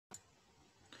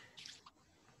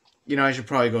You know, I should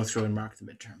probably go through and mark the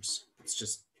midterms.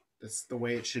 That's the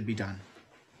way it should be done.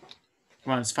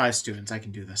 Come on, it's 5 students. I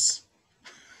can do this.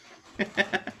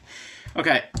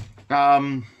 Okay.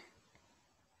 I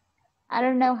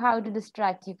don't know how to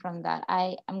distract you from that.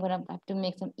 I'm gonna have to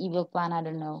make some evil plan. I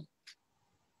don't know.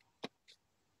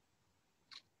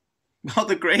 Well,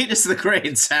 the grade is the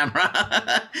grade, Samra.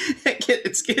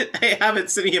 I have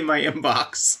it sitting in my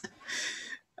inbox.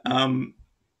 I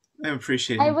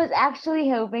appreciate I it. was actually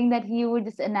hoping that you would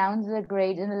just announce the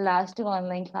grade in the last two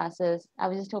online classes. I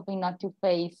was just hoping not to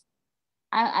face.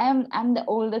 I'm the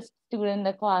oldest student in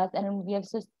the class, and we are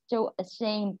so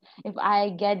ashamed if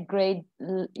I get grade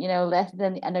less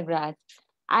than the undergrads.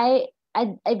 I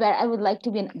bet I would like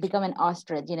to become an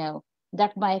ostrich.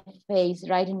 Duck my face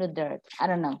right into dirt. I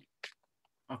don't know.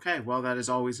 Okay, well, that is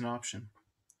always an option.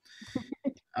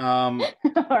 Um,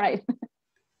 All right.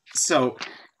 so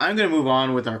I'm going to move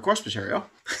on with our course material.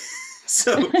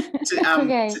 So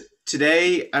Okay.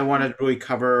 today I want to really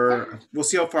cover. We'll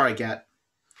see how far I get.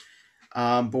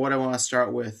 But what I want to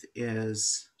start with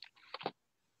is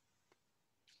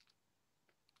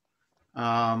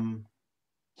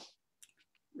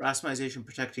racemization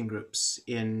protecting groups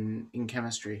in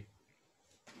chemistry.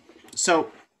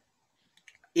 So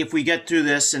if we get through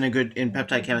this in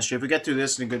peptide chemistry, if we get through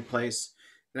this in a good place,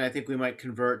 then I think we might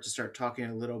convert to start talking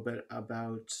a little bit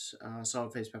about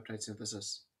solid phase peptide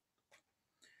synthesis.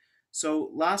 So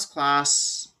last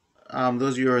class,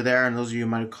 those of you who are there and those of you who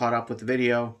might have caught up with the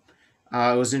video,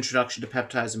 it was introduction to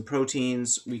peptides and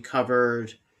proteins. We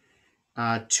covered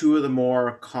two of the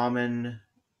more common,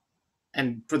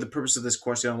 and for the purpose of this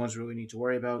course, the only ones we really need to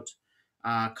worry about,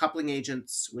 coupling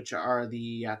agents, which are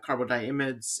the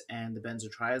carbodiimides and the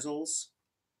benzotriazoles.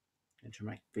 I turn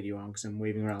my video on because I'm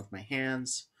waving around with my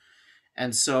hands.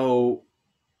 And so,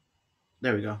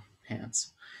 there we go,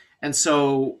 hands. And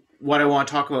so what I want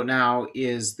to talk about now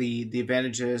is the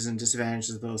advantages and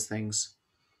disadvantages of those things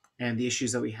and the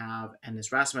issues that we have and this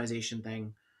racemization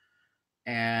thing,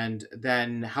 and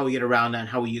then how we get around that and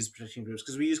how we use protecting groups,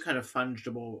 because we use kind of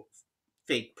fungible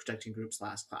fake protecting groups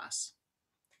last class.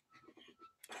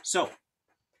 So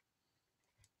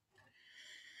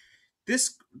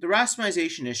the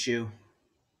racemization issue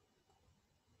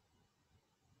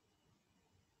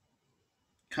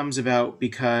comes about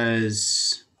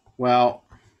because, well,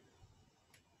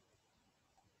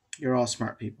 you're all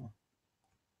smart people.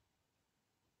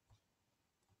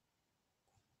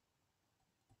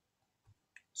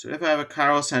 So if I have a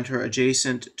chiral center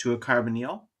adjacent to a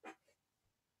carbonyl,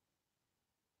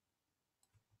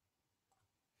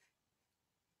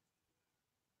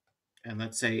 and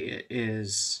let's say it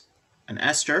is an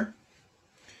ester,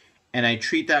 and I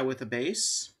treat that with a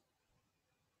base,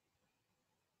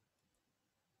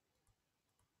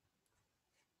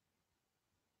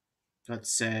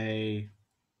 let's say,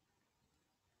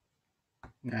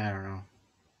 I don't know,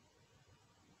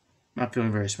 not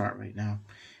feeling very smart right now.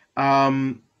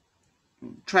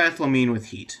 Triethylamine with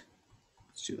heat.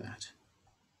 Let's do that.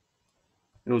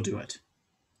 It'll do it.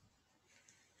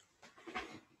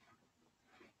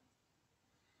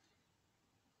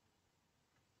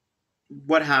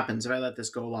 What happens if I let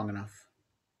this go long enough?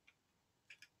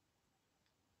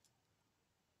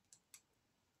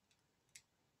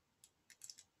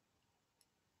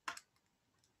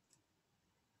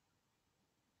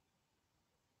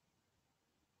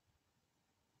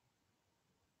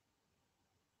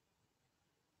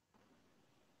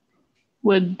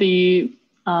 Would the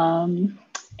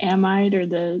amide or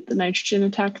the nitrogen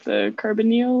attack the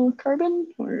carbonyl carbon?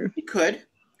 Or It could.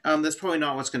 That's probably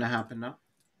not what's going to happen, though.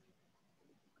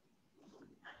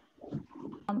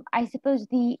 I suppose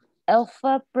the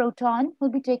alpha proton will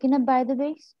be taken up by the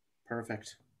base.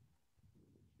 Perfect.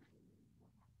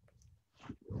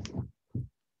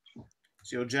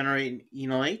 So you'll generate an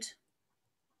enolate.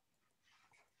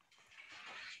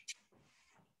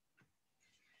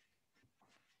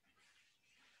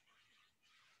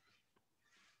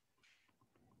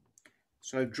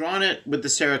 So I've drawn it with the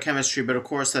stereochemistry, but of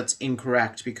course that's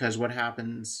incorrect, because what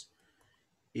happens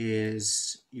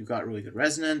is you've got really good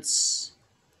resonance.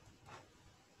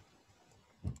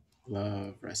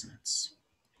 Love resonance.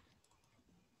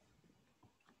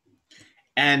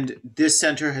 And this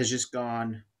center has just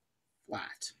gone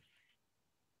flat.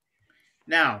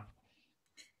 Now,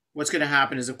 what's going to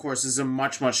happen is, of course, this is a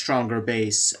much, much stronger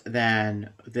base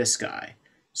than this guy.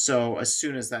 So as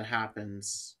soon as that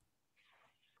happens,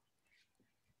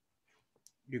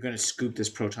 you're going to scoop this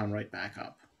proton right back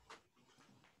up.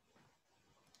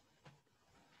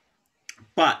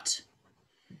 But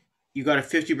you got a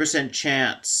 50%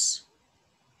 chance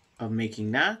of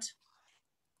making that.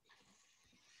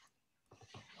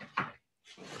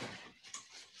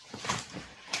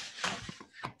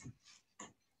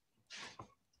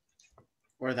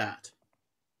 or that.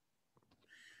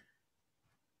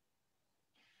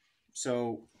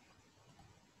 So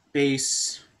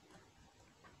base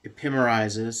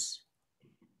epimerizes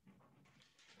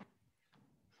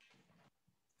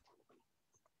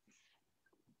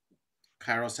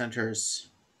chiral centers,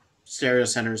 stereo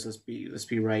centers. Let's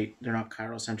be right. They're not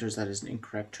chiral centers. That is an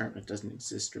incorrect term. It doesn't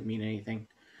exist or mean anything.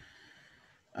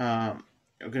 We're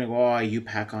gonna go all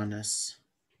UPAC on this.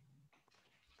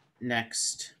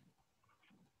 Next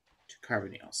to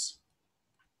carbonyls.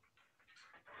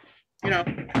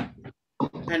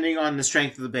 Depending on the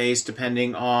strength of the base,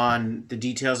 depending on the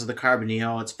details of the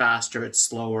carbonyl, it's faster, it's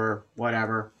slower,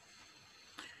 whatever.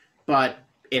 But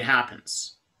it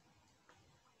happens.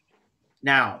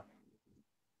 Now,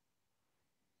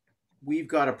 we've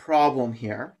got a problem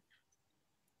here.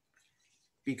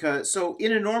 Because, so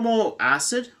in a normal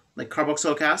acid, like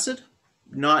carboxylic acid,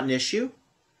 not an issue.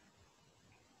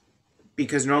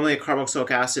 Because normally a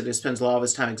carboxylic acid spends a lot of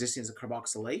its time existing as a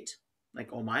carboxylate,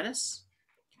 like O-,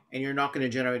 and you're not going to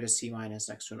generate a C-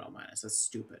 next to an O-. That's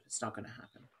stupid. It's not going to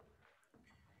happen.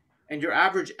 And your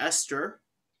average ester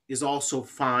is also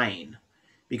fine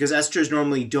because esters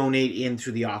normally donate in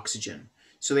through the oxygen.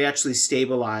 So they actually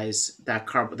stabilize that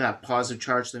positive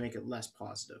charge. So they make it less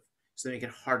positive. So they make it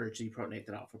harder to deprotonate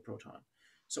that alpha proton.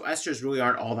 So esters really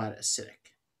aren't all that acidic.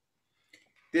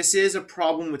 This is a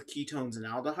problem with ketones and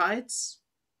aldehydes,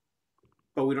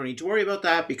 but we don't need to worry about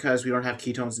that because we don't have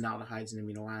ketones and aldehydes and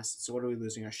amino acids. So what are we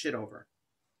losing our shit over?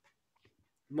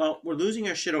 Well, we're losing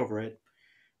our shit over it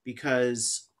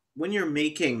because when you're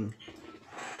making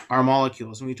our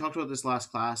molecules, and we talked about this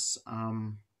last class,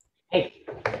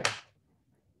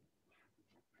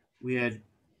 we had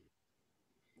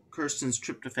Kirsten's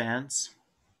tryptophans.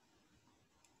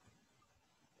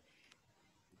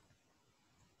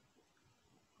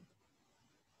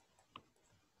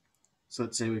 So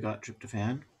let's say we got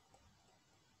tryptophan.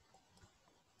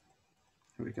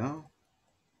 Here we go.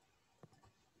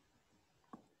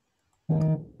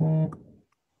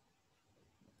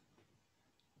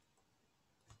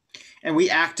 And we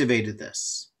activated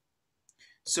this.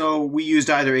 So we used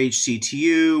either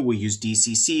HCTU, we used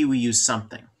DCC, we used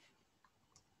something.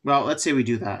 Well, let's say we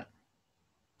do that.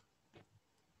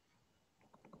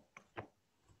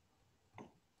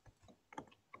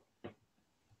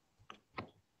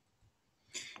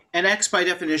 And X by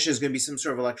definition is going to be some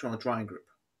sort of electron withdrawing group.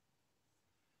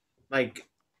 Like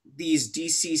these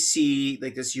DCC,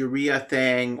 like this urea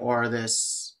thing, or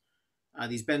this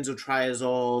these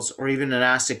benzotriazoles, or even an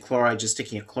acid chloride, just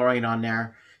sticking a chlorine on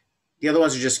there. The other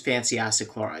ones are just fancy acid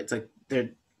chlorides. Like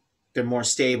they're more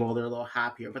stable, they're a little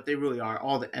happier, but they really are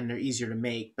and they're easier to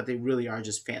make, but they really are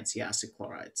just fancy acid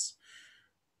chlorides.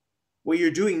 What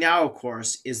you're doing now, of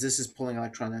course, is this is pulling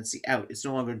electron density out. It's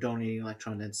no longer donating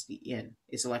electron density in.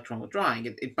 It's electron withdrawing.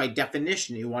 It by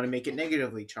definition, you want to make it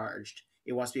negatively charged.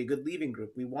 It wants to be a good leaving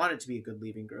group. We want it to be a good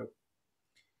leaving group.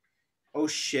 Oh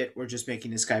shit, we're just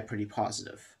making this guy pretty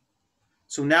positive.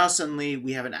 So now suddenly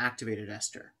we have an activated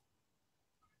ester.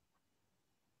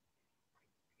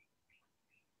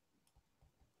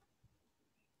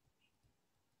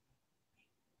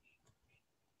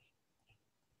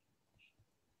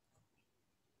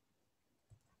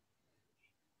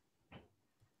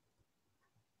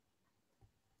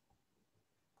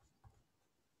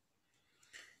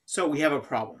 So we have a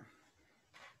problem.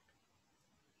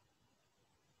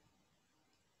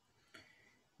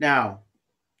 Now,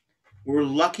 we're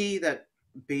lucky that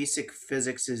basic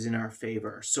physics is in our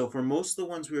favor. So for most of the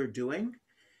ones we were doing,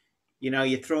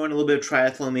 you throw in a little bit of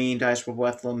triethylamine,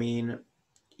 diisopropylethylamine,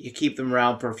 you keep them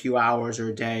around for a few hours or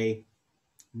a day,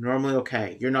 normally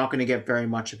okay. You're not going to get very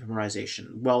much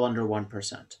epimerization, well under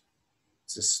 1%.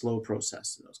 It's a slow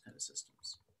process in those kind of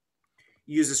systems.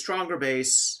 You use a stronger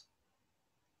base,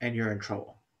 and you're in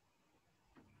trouble.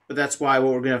 But that's why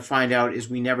what we're going to find out is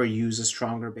we never use a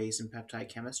stronger base in peptide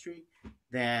chemistry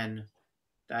than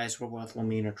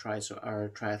diisopropylethylamine or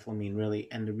triethylamine, really.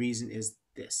 And the reason is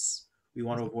this. We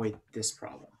want to avoid this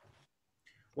problem.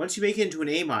 Once you make it into an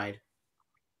amide,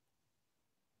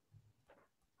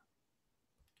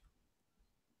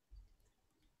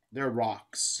 they're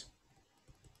rocks.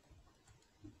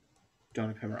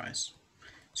 Don't epimerize.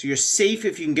 So you're safe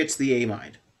if you can get to the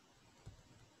amide.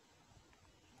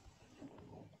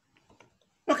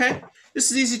 Okay,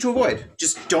 this is easy to avoid.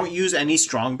 Just don't use any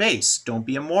strong base. Don't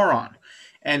be a moron.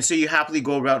 And so you happily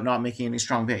go about not making any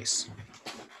strong base.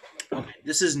 Okay,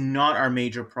 this is not our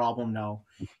major problem now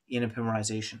in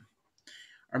epimerization.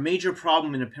 Our major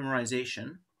problem in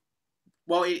epimerization,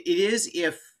 well, it is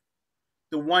if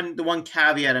the one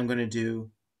caveat I'm going to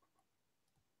do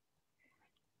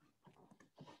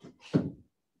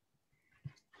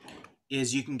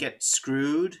is you can get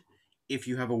screwed if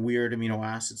you have a weird amino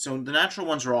acid. So the natural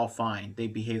ones are all fine. They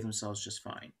behave themselves just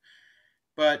fine.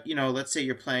 But, let's say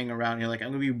you're playing around. You're like, I'm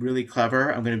going to be really clever.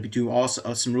 I'm going to do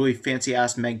also some really fancy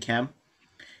ass Meg Chem,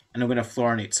 and I'm going to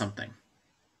fluorinate something.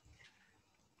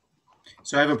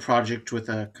 So I have a project with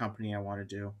a company I want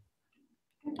to do,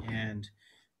 and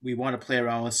we want to play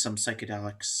around with some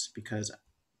psychedelics because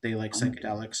they like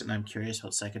psychedelics, and I'm curious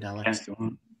about psychedelics.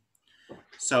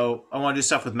 So I want to do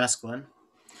stuff with mescaline.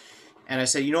 And I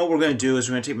said, what we're going to do is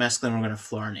we're going to take mescaline and we're going to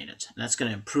fluorinate it. And that's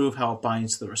going to improve how it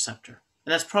binds to the receptor.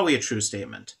 And that's probably a true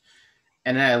statement.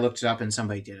 And then I looked it up and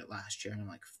somebody did it last year. And I'm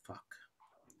like, fuck.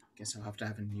 I guess I'll have to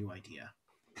have a new idea.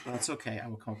 But that's okay. I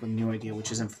will come up with a new idea,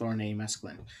 which isn't fluorinating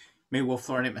mescaline. Maybe we'll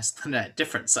fluorinate mescaline at a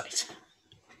different site.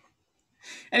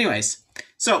 Anyways,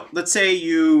 so let's say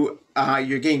you're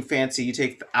getting fancy. You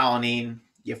take alanine,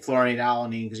 you fluorinate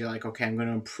alanine because you're like, okay, I'm going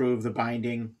to improve the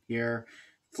binding here.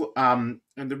 And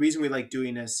the reason we like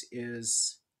doing this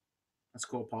is, that's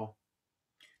cool, Paul.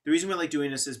 The reason we like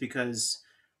doing this is because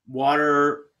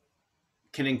water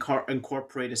can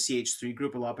incorporate a CH3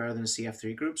 group a lot better than a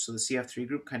CF3 group. So the CF3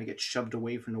 group kind of gets shoved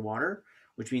away from the water,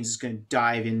 which means it's going to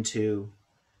dive into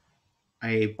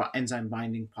a enzyme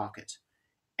binding pocket.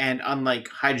 And unlike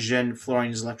hydrogen,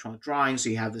 fluorine is electron withdrawing, so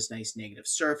you have this nice negative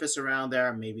surface around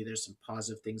there. Maybe there's some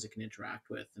positive things it can interact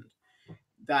with. And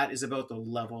that is about the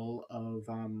level of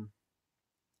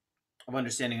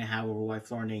understanding I have over why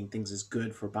fluorinating things is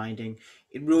good for binding.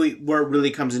 Where it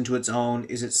really comes into its own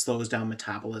is it slows down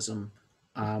metabolism.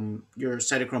 Your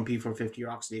cytochrome P450,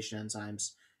 your oxidation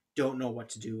enzymes, don't know what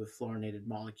to do with fluorinated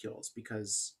molecules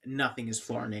because nothing is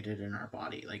fluorinated in our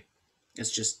body. Like,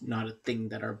 it's just not a thing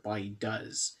that our body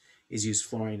does, is use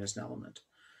fluorine as an element.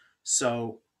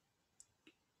 So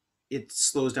it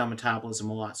slows down metabolism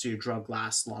a lot, so your drug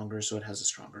lasts longer, so it has a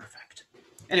stronger effect.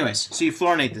 Anyways, so you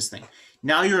fluorinate this thing.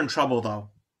 Now you're in trouble, though,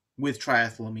 with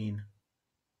triethylamine.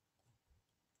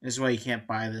 This is why you can't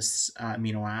buy this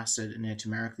amino acid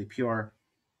enantiomerically pure,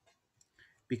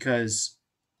 because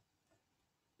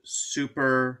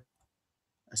super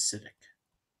acidic.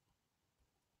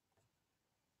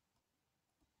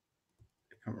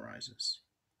 It polymerizes.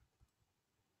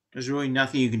 There's really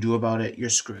nothing you can do about it. You're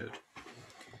screwed.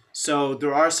 So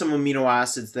there are some amino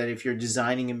acids that if you're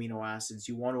designing amino acids,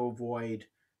 you want to avoid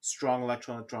strong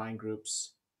electron withdrawing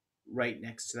groups right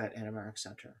next to that anomeric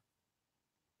center.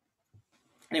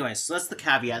 Anyways, so that's the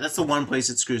caveat. That's the one place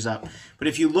it screws up. But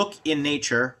if you look in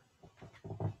nature,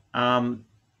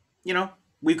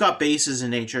 we've got bases in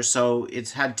nature, so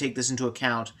it's had to take this into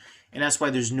account. And that's why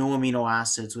there's no amino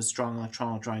acids with strong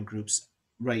electron withdrawing groups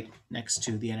right next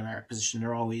to the anomeric position.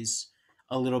 They're always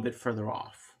a little bit further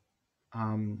off.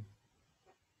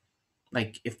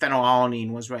 Like if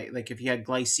phenylalanine was right, like if you had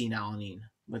glycine alanine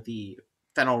with the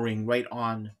phenyl ring right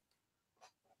on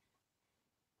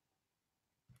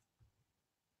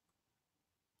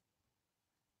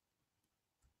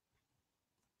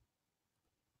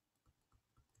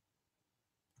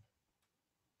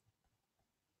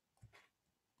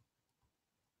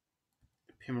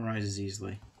polymerizes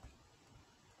easily.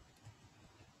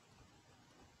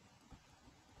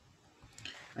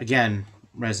 Again,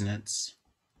 resonance.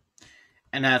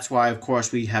 And that's why, of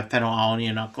course, we have phenylalanine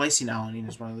and not glycine alanine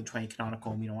as one of the 20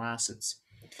 canonical amino acids.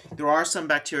 There are some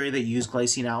bacteria that use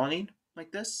glycine alanine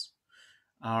like this,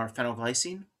 or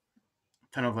phenoglycine.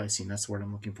 Phenoglycine, that's the word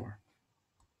I'm looking for.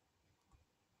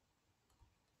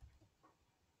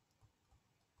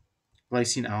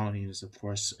 Glycine alanine is, of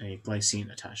course, a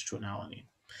glycine attached to an alanine.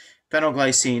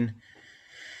 Phenoglycine,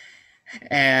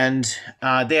 and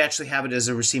they actually have it as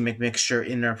a racemic mixture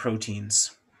in their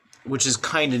proteins, which is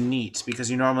kind of neat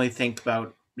because you normally think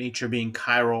about nature being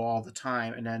chiral all the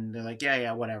time, and then they're like,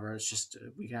 yeah, whatever. It's just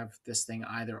we have this thing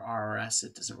either R or S.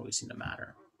 It doesn't really seem to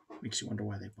matter. Makes you wonder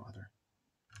why they bother.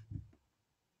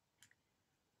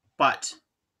 But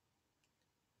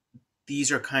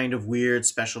these are kind of weird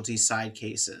specialty side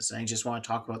cases. I just want to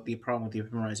talk about the problem with the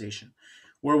epimerization.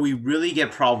 Where we really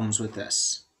get problems with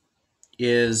this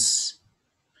is,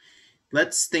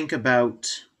 let's think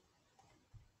about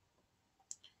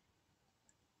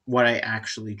what I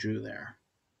actually drew there.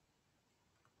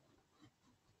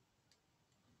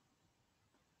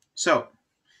 So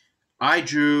I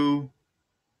drew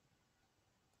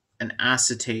an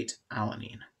acetate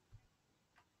alanine.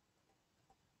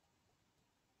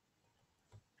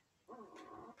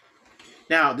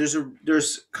 Now, there's a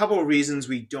couple of reasons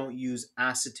we don't use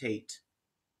acetate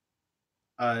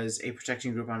as a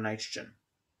protecting group on nitrogen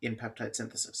in peptide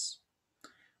synthesis.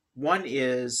 One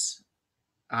is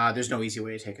there's no easy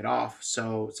way to take it off,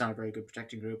 so it's not a very good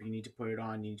protecting group. You need to put it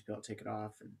on, you need to be able to take it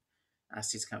off, and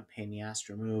Acety's kind of a pain in the ass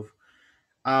to remove.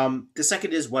 The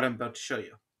second is what I'm about to show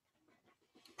you.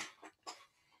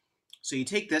 So you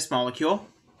take this molecule,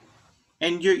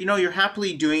 and you're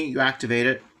happily doing it. You activate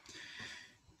it.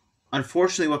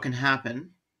 Unfortunately, what can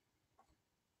happen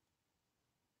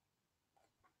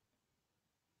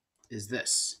is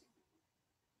this.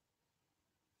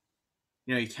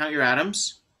 You count your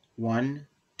atoms. 1,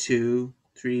 2,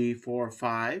 3, 4,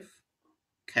 5.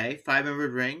 Okay,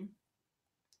 5-membered ring.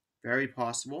 Very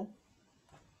possible.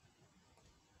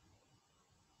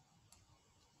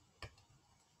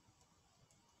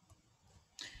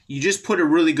 You just put a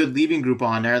really good leaving group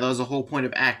on there. That was the whole point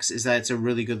of X, is that it's a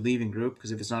really good leaving group,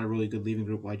 because if it's not a really good leaving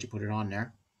group, why'd you put it on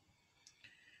there?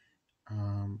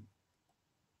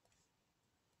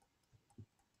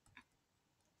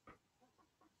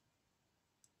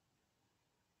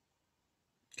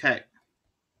 Okay.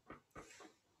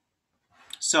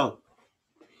 So,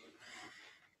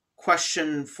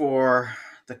 question for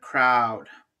the crowd.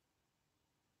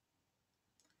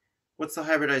 What's the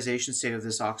hybridization state of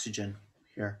this oxygen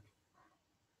here?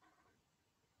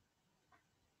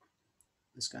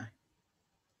 This guy.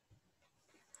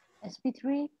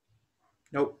 sp3?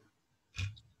 Nope.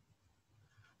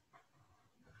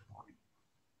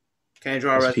 Can I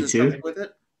draw a resonance sp2? structure with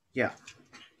it? Yeah.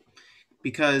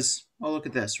 Because, look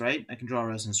at this, right? I can draw a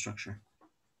resonance structure.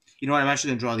 You know what? I'm actually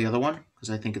going to draw the other one,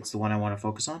 because I think it's the one I want to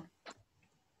focus on.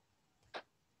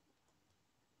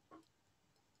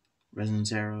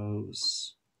 Resonance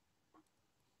arrows.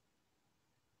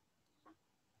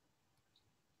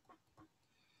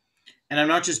 And I'm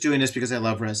not just doing this because I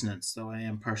love resonance, though I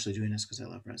am partially doing this because I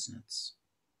love resonance.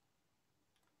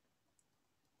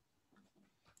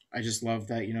 I just love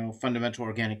that, fundamental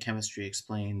organic chemistry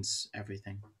explains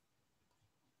everything.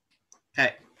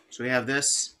 Okay, so we have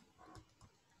this.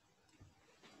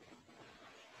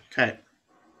 Okay,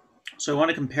 so I want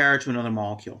to compare it to another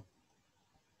molecule.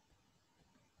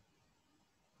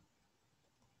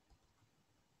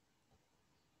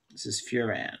 This is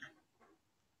furan.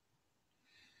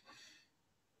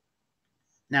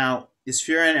 Now, is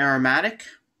furan aromatic?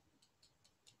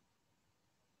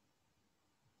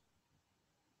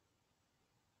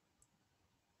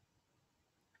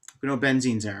 We know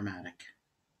benzene's aromatic.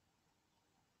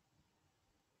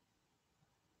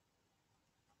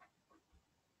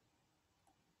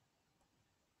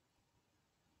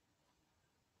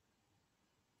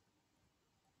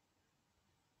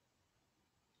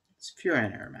 Is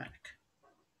furan aromatic?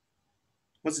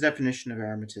 What's the definition of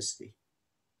aromaticity?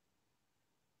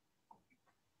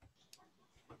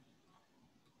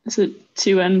 Is it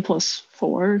 2n plus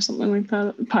 4 or something like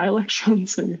that? Pi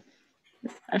electrons?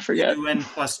 I forget. 2n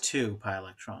plus 2 pi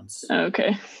electrons.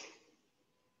 Okay.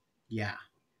 Yeah.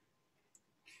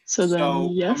 So then,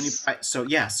 yes. How many so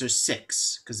yes, there's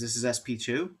 6, because this is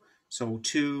sp2. So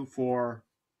 2, 4,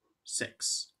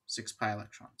 6. 6 pi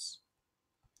electrons.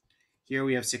 Here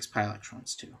we have 6 pi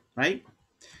electrons too, right?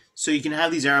 So you can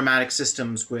have these aromatic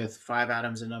systems with 5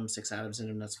 atoms in them, 6 atoms in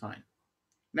them, that's fine.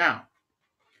 Now,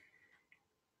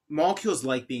 molecules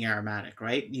like being aromatic,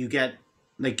 right? You get,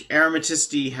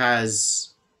 aromaticity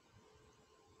has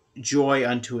joy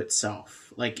unto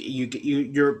itself.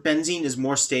 Your benzene is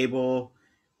more stable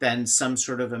than some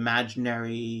sort of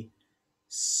imaginary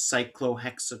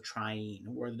cyclohexatriene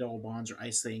where the double bonds are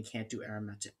isolated and can't do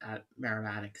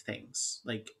aromatic things.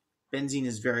 Benzene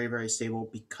is very, very stable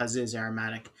because it is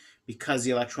aromatic, because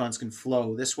the electrons can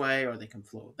flow this way or they can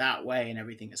flow that way, and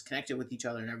everything is connected with each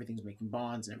other, and everything's making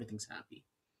bonds, and everything's happy.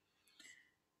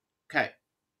 Okay,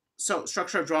 so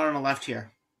structure I've drawn on the left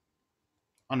here.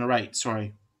 On the right,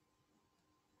 sorry.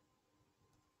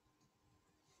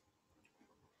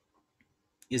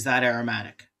 Is that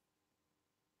aromatic?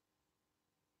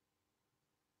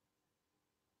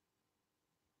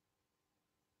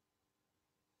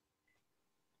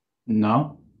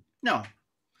 No. No,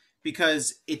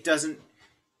 because it doesn't.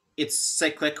 It's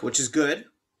cyclic, which is good,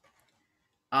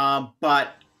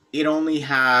 but it only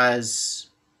has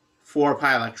 4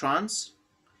 pi electrons,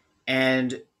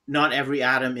 and not every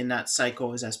atom in that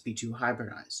cycle is sp2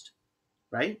 hybridized,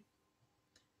 right?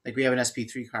 We have an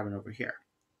sp3 carbon over here.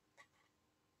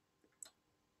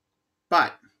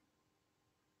 But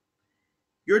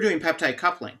you're doing peptide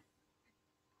coupling.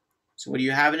 So what do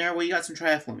you have in there? Well, you got some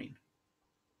triethylamine.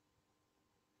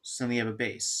 Suddenly you have a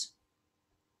base.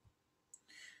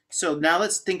 So now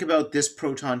let's think about this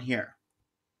proton here.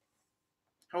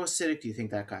 How acidic do you think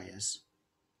that guy is?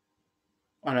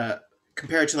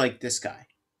 Compared to this guy.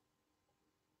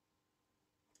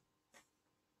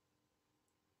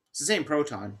 It's the same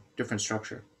proton, different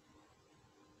structure.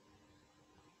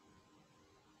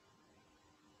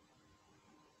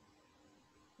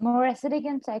 acidic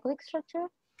and cyclic structure?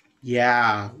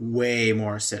 Yeah, way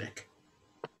more acidic.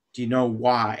 Do you know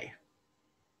why?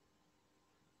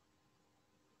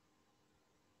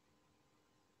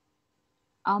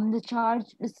 The charge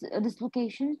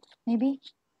dislocation, maybe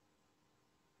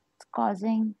it's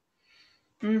causing.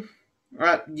 You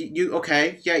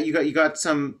okay? Yeah, you got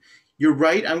some. You're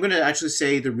right. I'm going to actually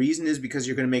say the reason is because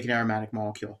you're going to make an aromatic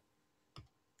molecule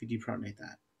if you deprotonate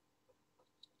that.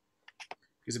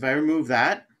 Because if I remove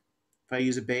that, if I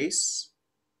use a base,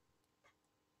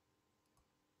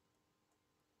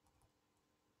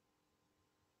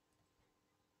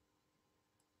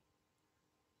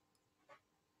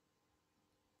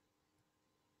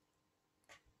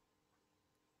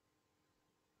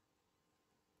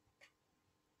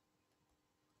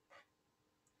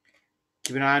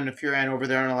 keep an eye on the furan over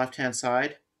there on the left-hand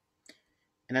side.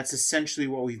 And that's essentially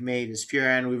what we've made is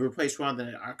furan. We've replaced one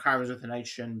of our carbons with a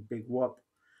nitrogen, big whoop.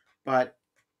 But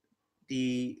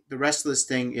the rest of this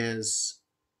thing is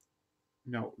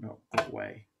no, go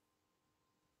away.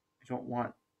 I don't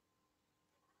want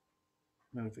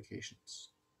notifications.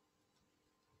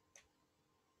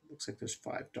 Looks like there's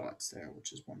 5 dots there,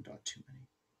 which is 1 dot too many.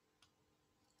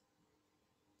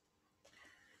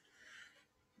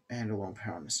 And a lone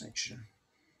pair on this nitrogen.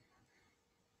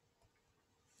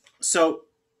 So,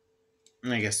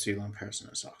 I guess 3 lone pairs on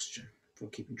this oxygen, if we're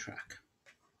keeping track.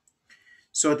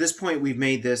 So at this point, we've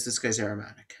made this guy's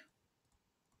aromatic.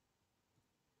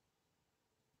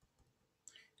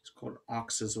 It's called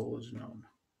oxazolone.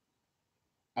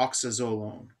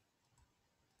 Oxazolone.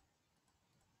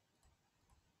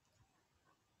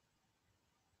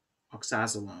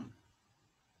 Oxazolone.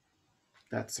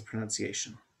 That's the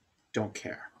pronunciation. Don't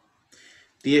care.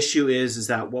 The issue is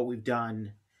that what we've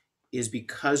done is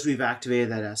because we've activated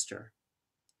that ester,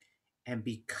 and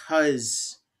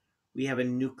because we have a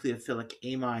nucleophilic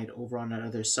amide over on the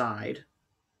other side,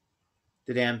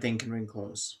 the damn thing can ring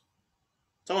close.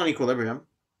 It's all in equilibrium.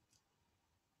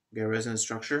 We get a resonance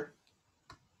structure.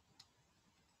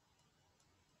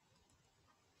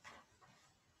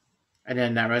 And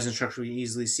then that resonance structure, we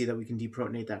easily see that we can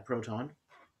deprotonate that proton.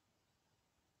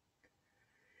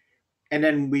 And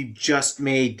then we just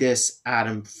made this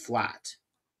atom flat.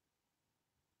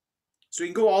 So we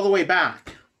can go all the way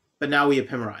back, but now we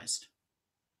epimerized.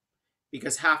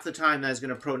 Because half the time that's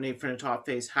going to protonate from the top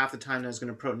face, half the time that's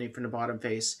going to protonate from the bottom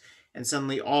face, and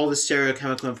suddenly all the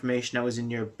stereochemical information that was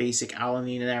in your basic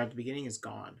alanine there at the beginning is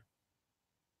gone.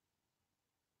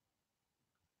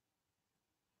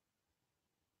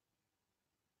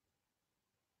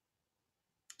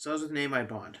 So that's with an amide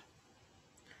bond.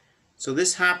 So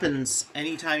this happens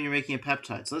anytime you're making a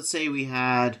peptide. So let's say we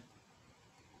had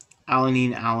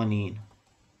alanine,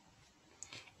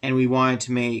 and we wanted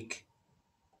to make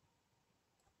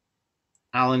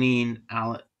alanine,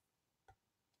 add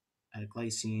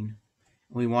glycine.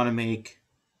 We want to make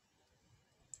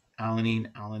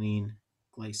alanine,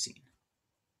 glycine.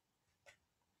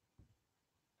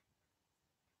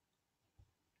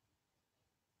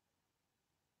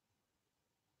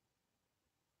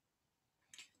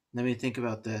 Let me think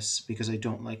about this because I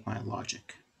don't like my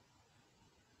logic.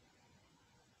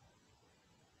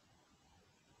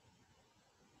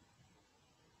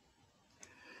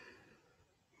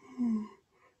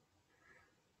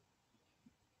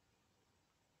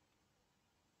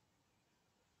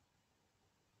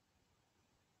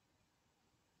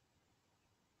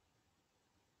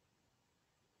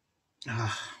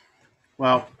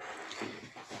 Well,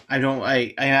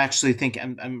 I actually think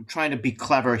I'm trying to be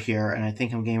clever here, and I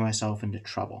think I'm getting myself into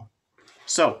trouble.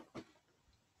 So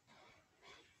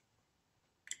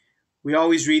we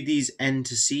always read these N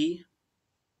to C.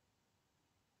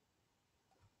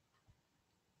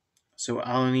 So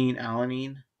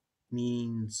alanine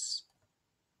means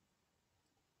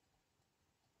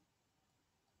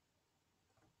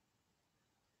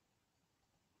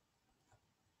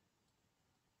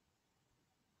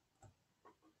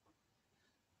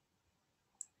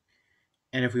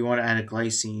and if we want to add a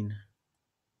glycine,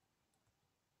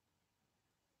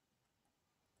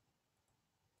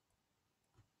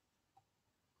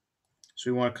 so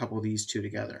we want to couple these two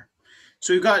together.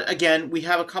 So we've got, again, we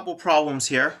have a couple problems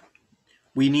here.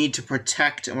 We need to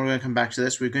protect, and we're going to come back to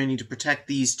this, we're going to need to protect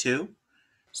these two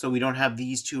so we don't have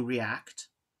these two react.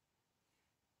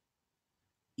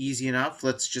 Easy enough.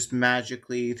 Let's just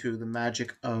magically, through the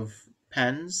magic of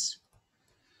pens,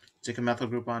 stick a methyl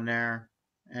group on there,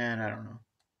 and I don't know.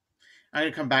 I'm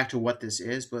going to come back to what this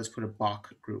is, but let's put a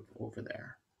Bach group over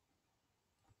there.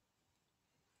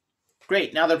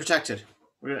 Great, now they're protected.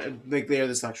 We're going to, like later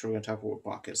this lecture, we're going to talk about what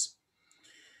Bach is.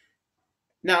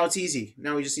 Now it's easy.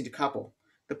 Now we just need to couple.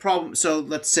 the problem. So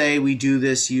let's say we do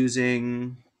this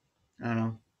using, I don't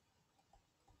know,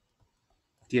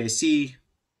 DIC,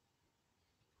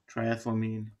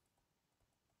 triethylamine.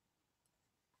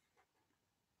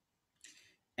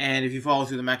 And if you follow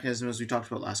through the mechanism as we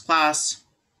talked about last class,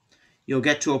 you'll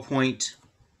get to a point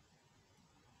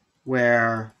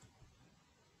where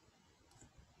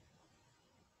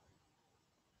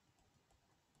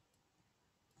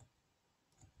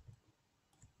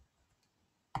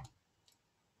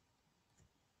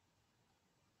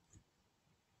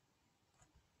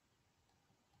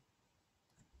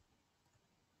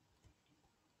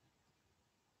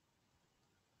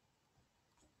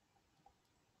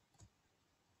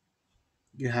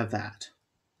you have that.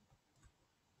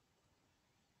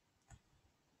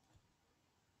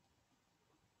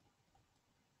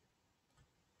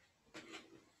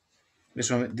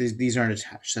 This one, these aren't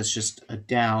attached. That's just a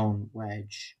down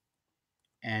wedge,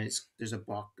 and there's a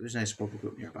nice vocal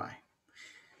group nearby.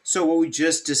 So what we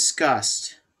just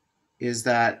discussed is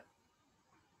that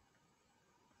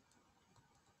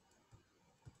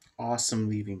awesome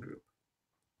leaving group.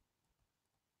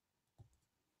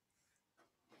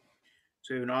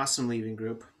 So we have an awesome leaving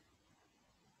group,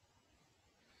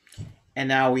 and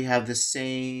now we have the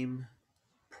same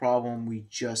problem we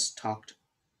just talked.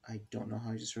 I don't know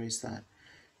how I just erased that.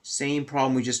 Same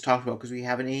problem we just talked about because we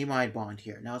have an amide bond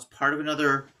here. Now it's part of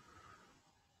another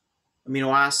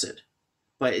amino acid,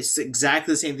 but it's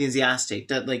exactly the same thing as the acetate.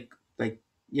 That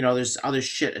there's other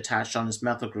shit attached on this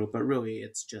methyl group, but really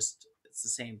it's the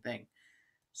same thing.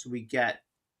 So we get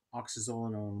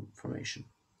oxazolone formation.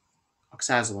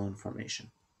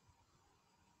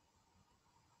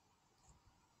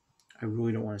 I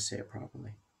really don't want to say it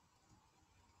properly.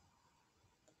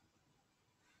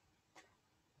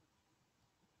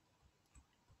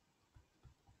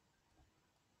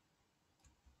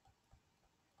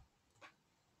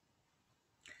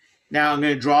 Now I'm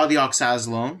going to draw the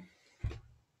oxazolone.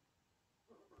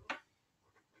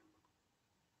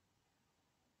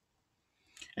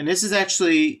 And this is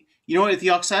actually, if the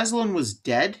oxazolone was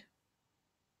dead,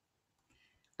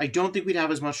 I don't think we'd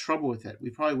have as much trouble with it. I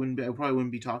probably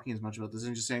wouldn't be talking as much about this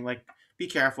and just saying, like, be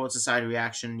careful, it's a side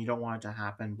reaction, you don't want it to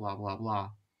happen, blah, blah, blah.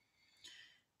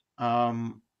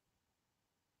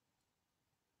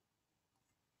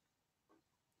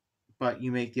 But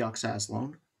you make the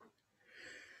oxazolone.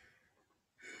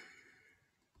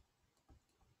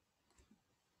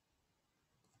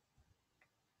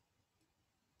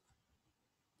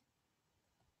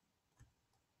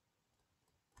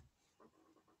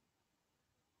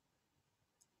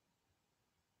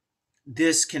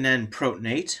 This can then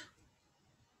protonate,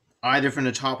 either from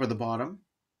the top or the bottom.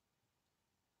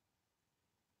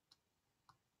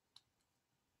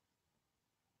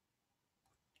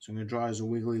 So I'm going to draw as a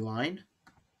wiggly line.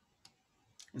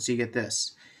 And so you get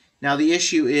this. Now the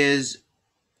issue is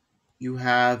you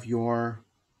have your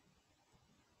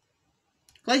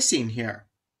glycine here.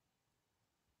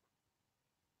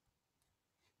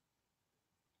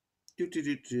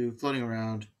 Floating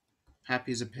around,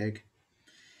 happy as a pig.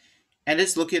 And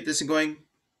it's looking at this and going,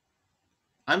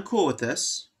 I'm cool with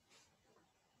this.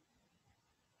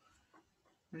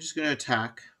 I'm just going to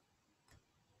attack.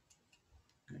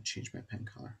 I'm going to change my pen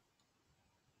color.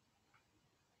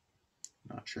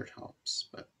 Not sure it helps,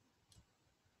 but.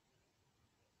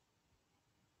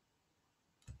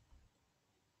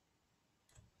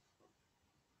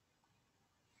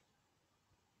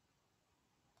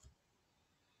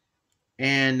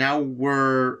 And now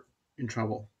we're in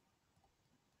trouble.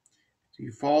 So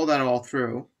you follow that all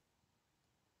through.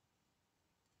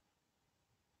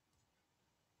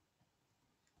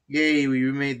 Yay, we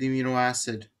remade the amino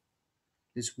acid.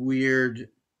 This weird,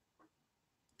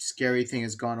 scary thing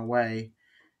has gone away.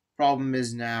 Problem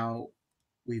is now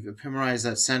we've epimerized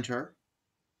that center.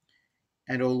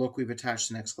 And oh, look, we've attached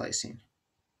the next glycine.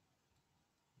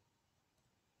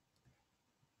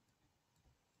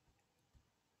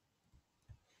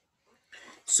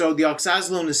 So the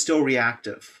oxazolone is still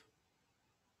reactive.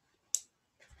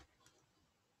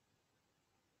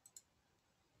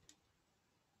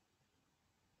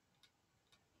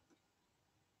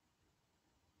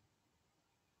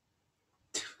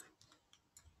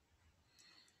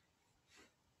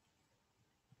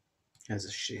 It has a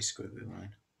shitty squiggly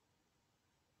line.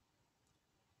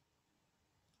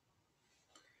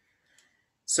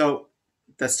 So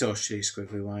that's still a shitty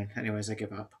squiggly line. Anyways, I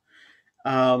give up.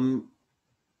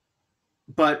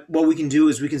 But what we can do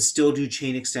is we can still do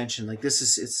chain extension. Like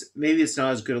maybe it's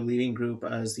not as good a leading group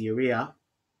as the urea,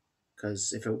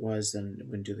 because if it was, then it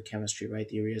wouldn't do the chemistry, right?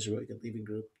 The urea is a really good leaving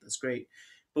group. That's great.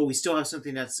 But we still have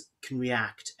something that can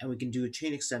react, and we can do a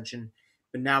chain extension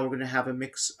But now we're going to have a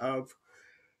mix of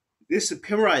this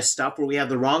epimerized stuff where we have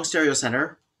the wrong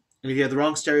stereocenter. And if you have the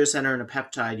wrong stereocenter in a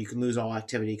peptide, you can lose all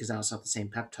activity because now it's not the same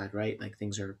peptide, right? Like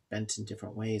things are bent in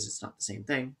different ways. It's not the same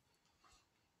thing.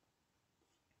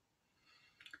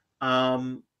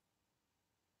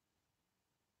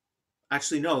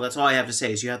 Actually, no, that's all I have to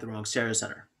say is you have the wrong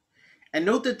stereocenter. And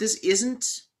note that this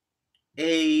isn't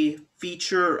a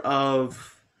feature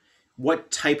of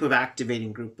what type of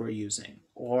activating group we're using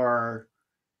or,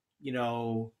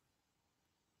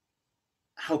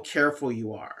 how careful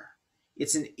you are.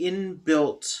 It's an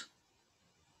inbuilt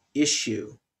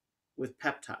issue with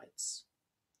peptides.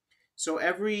 So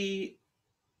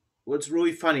what's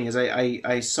really funny is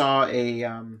I saw a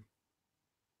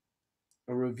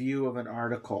review of an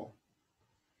article,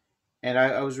 and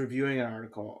I was reviewing an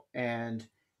article, and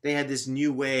they had this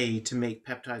new way to make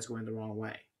peptides going the wrong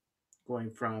way,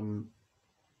 going from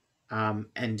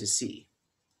N to C.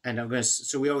 And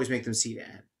so we always make them C to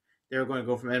N. They're going to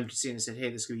go from M to C, and I said, hey,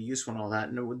 this could be useful and all that.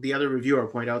 And the other reviewer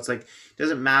pointed out, it's like, it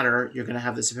doesn't matter. You're going to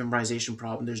have this epimerization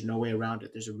problem. There's no way around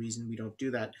it. There's a reason we don't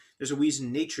do that. There's a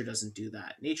reason nature doesn't do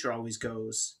that. Nature always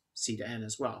goes C to N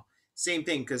as well. Same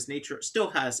thing, because nature still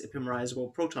has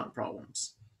epimerizable proton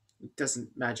problems. It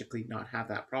doesn't magically not have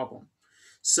that problem.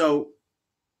 So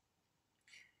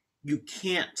you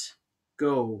can't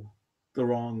go the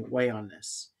wrong way on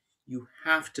this. You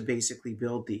have to basically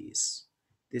build this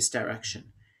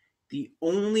direction. The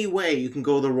only way you can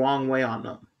go the wrong way on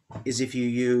them is if you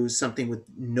use something with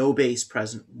no base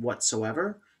present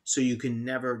whatsoever, so you can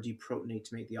never deprotonate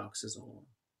to make the oxazolone.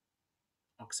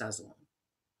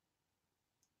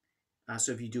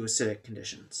 So if you do acidic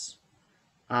conditions.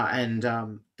 And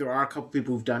there are a couple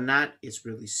people who've done that. It's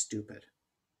really stupid.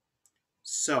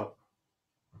 So,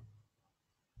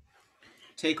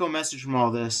 take-home message from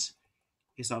all this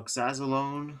is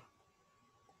oxazolone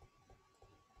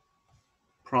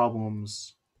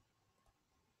problems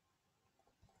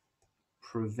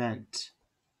prevent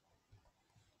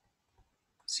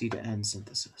C to N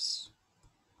synthesis.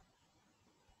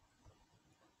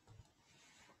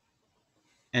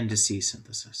 N to C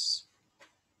synthesis.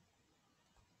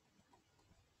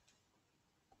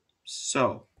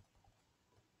 So,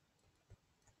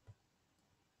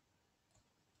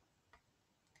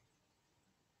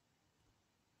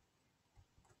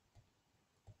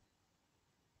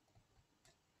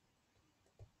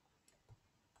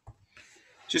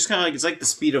 just kind of like, it's like the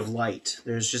speed of light.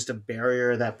 There's just a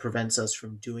barrier that prevents us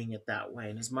from doing it that way.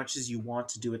 And as much as you want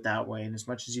to do it that way, and as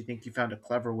much as you think you found a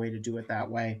clever way to do it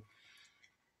that way,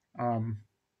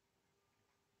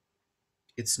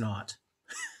 it's not.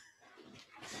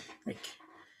 Like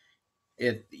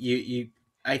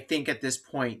I think at this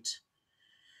point,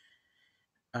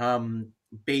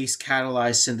 base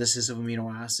catalyzed synthesis of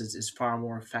amino acids is far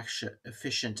more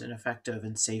efficient and effective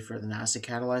and safer than acid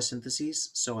catalyzed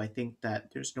syntheses. So I think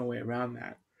that there's no way around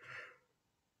that.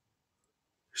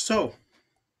 So,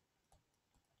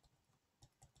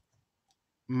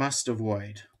 must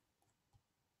avoid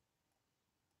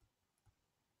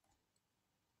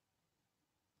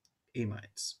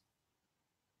amides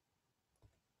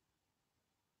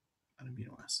on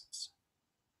amino acids.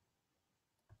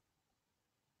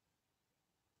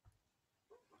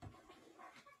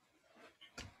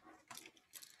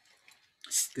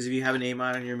 Because if you have an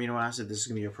amide on your amino acid, this is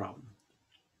going to be a problem.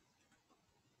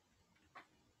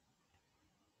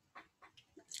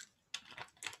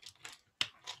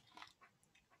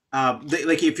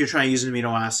 Like if you're trying to use an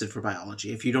amino acid for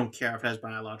biology, if you don't care if it has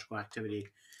biological activity,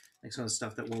 like some of the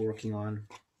stuff that we're working on,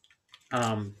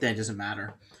 then it doesn't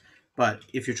matter. But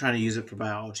if you're trying to use it for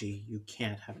biology, you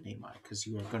can't have an amide because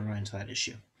you are going to run into that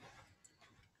issue.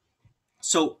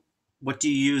 So what do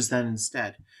you use then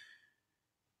instead?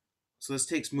 So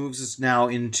this moves us now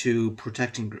into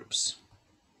protecting groups.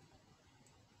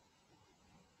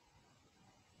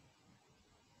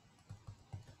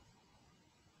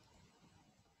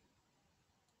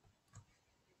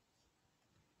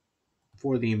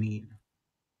 For the amine.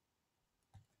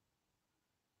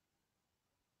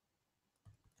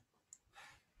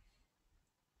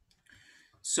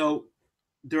 So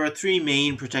there are three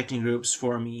main protecting groups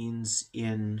for amines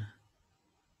in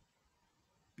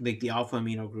like the alpha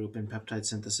amino group in peptide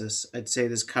synthesis. I'd say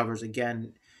this covers,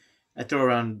 again, I throw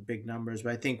around big numbers,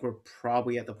 but I think we're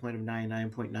probably at the point of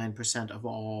 99.9% of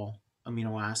all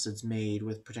amino acids made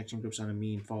with protecting groups on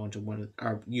amine fall into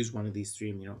or use one of these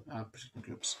three amino protecting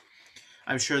groups.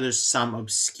 I'm sure there's some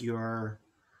obscure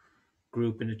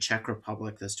group in the Czech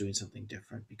Republic that's doing something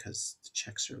different because the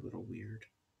Czechs are a little weird.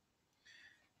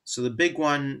 So the big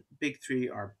three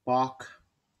are BOC,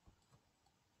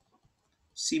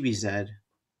 CBZ,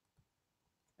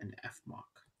 and FMOC.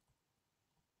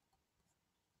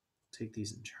 Take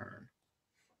these in turn.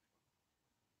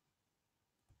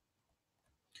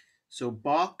 So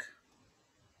BOC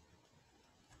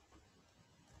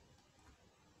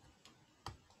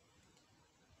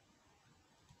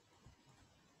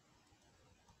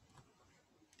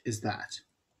is that.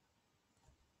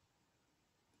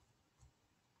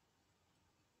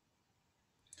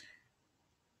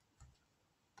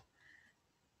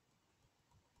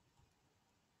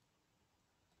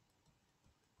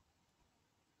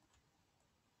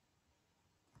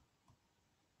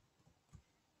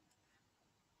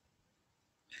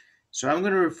 So I'm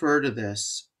going to refer to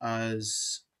this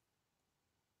as,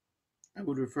 I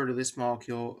would refer to this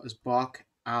molecule as BOC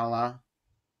ala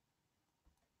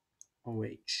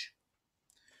OH.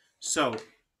 So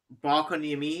BOC on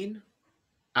the amine,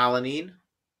 alanine,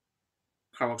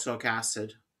 carboxylic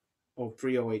acid,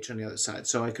 free OH on the other side.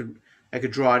 So I could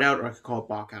draw it out, or I could call it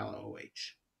BOC ala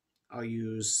OH. I'll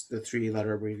use the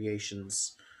 3-letter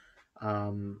abbreviations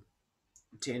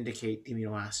to indicate the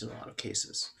amino acid in a lot of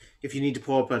cases. If you need to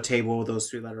pull up a table with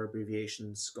those 3-letter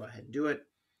abbreviations, go ahead and do it.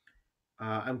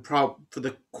 For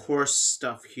the course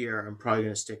stuff here, I'm probably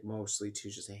going to stick mostly to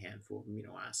just a handful of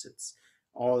amino acids.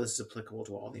 All this is applicable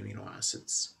to all the amino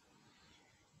acids.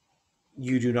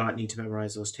 You do not need to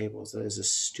memorize those tables. That is a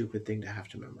stupid thing to have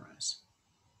to memorize.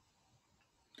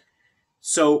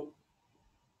 So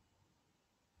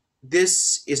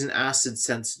this is an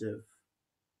acid-sensitive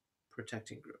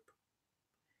protecting group.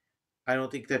 I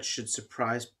don't think that should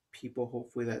surprise people.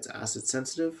 Hopefully that's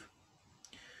acid-sensitive.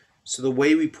 So the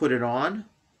way we put it on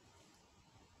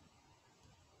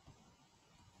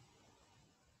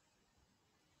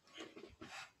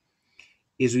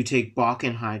is we take BOC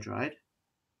anhydride,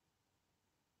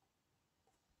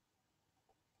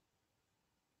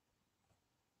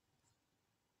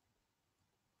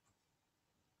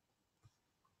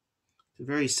 it's a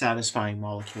very satisfying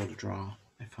molecule to draw,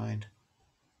 I find.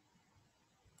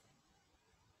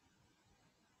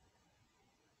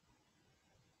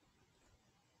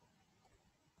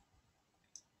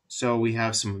 So we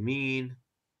have some amine,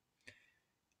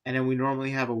 and then we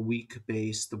normally have a weak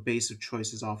base. The base of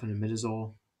choice is often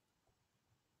imidazole.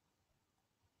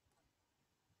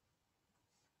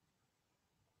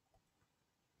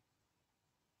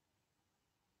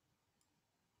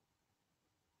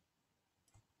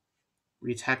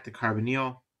 We attack the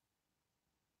carbonyl.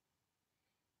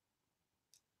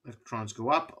 Electrons go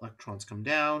up, electrons come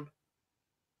down,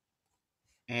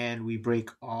 and we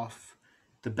break off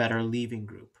the better leaving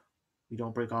group. We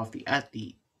don't break off the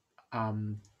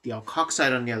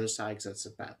alkoxide on the other side because that's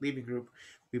a bad leaving group.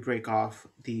 We break off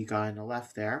the guy on the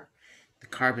left there, the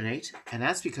carbonate, and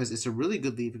that's because it's a really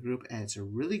good leaving group, and it's a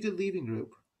really good leaving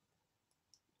group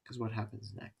because what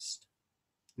happens next?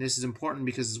 And this is important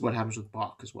because this is what happens with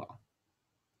BOC as well.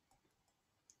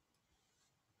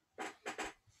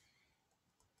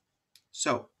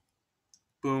 So,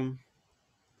 boom,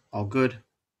 all good.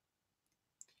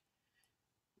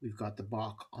 We've got the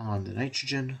BOC on the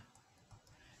nitrogen,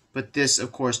 but this,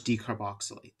 of course,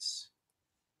 decarboxylates.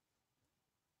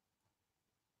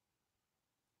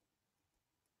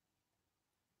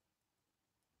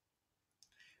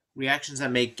 Reactions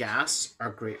that make gas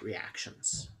are great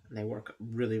reactions, and they work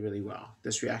really, really well.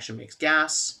 This reaction makes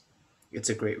gas. It's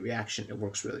a great reaction. It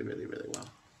works really, really, really well.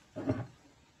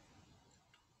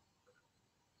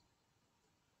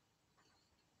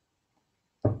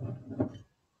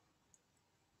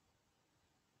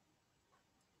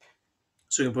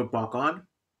 So we can put BOC on.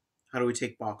 How do we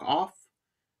take BOC off?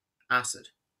 Acid.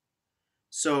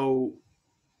 So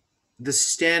the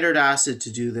standard acid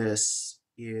to do this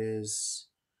is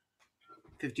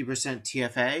 50%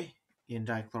 TFA in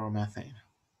dichloromethane.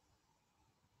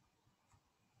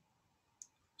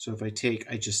 So if I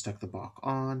just stuck the BOC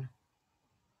on.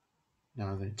 Now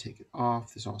I'm going to take it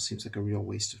off. This all seems like a real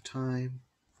waste of time.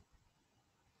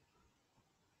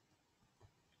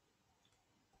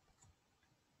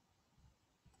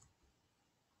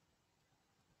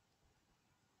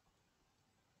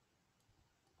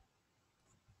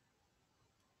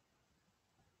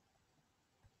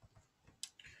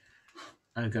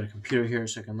 I've got a computer here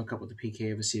so I can look up what the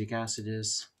pK of acetic acid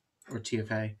is, or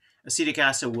TFA. Acetic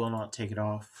acid will not take it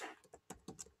off.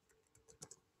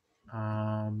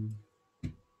 Our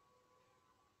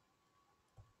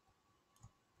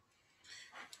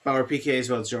pK is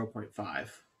about 0.5.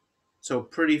 So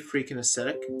pretty freaking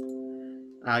acidic.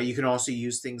 You can also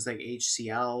use things like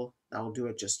HCl. That will do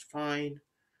it just fine.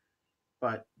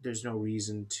 But there's no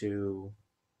reason to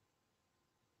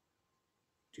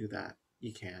do that.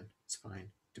 You can. It's fine.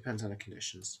 Depends on the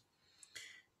conditions.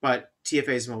 but TFA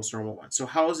is the most normal one. So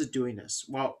how is it doing this?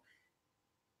 Well,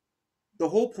 the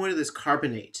whole point of this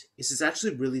carbonate is it's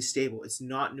actually really stable. It's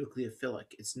not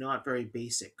nucleophilic. It's not very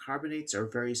basic. Carbonates are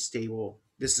very stable.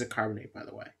 This is a carbonate, by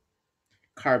the way.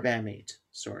 Carbamate,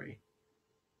 sorry.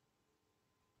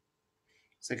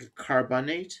 It's like a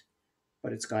carbonate,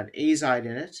 but it's got azide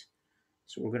in it.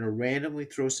 So we're going to randomly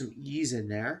throw some E's in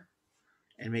there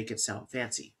and make it sound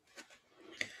fancy.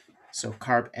 So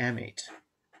carbamate.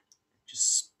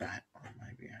 Just spat on my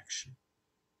reaction.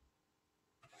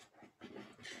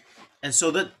 And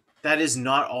so that is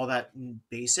not all that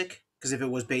basic, because if it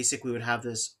was basic, we would have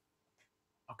this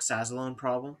oxazolone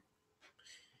problem.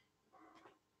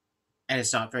 And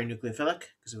it's not very nucleophilic,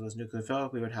 because if it was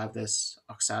nucleophilic, we would have this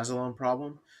oxazolone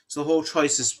problem. So the whole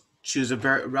choice is choose a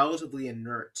very relatively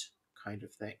inert kind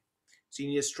of thing. So you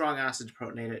need a strong acid to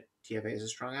protonate it. TFA is a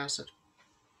strong acid.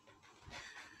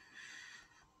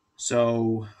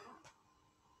 So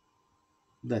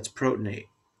let's protonate.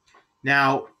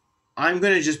 Now, I'm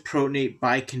going to just protonate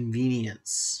by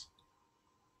convenience.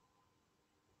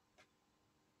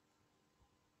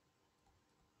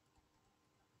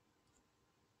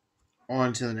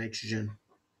 Onto the nitrogen.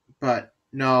 But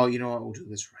no, you know what? We'll do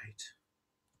this right.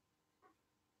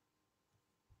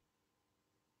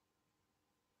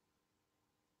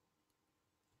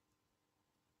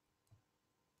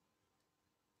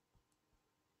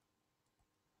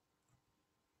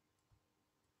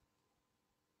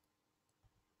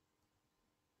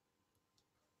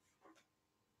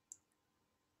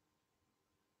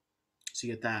 So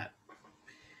you get that.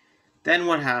 Then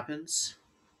what happens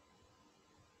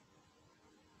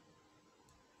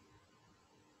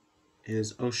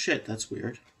is, oh shit, that's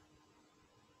weird.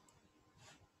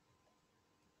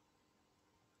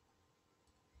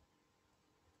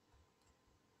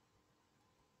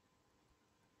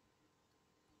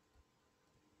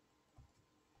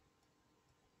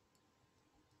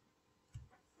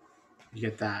 You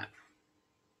get that.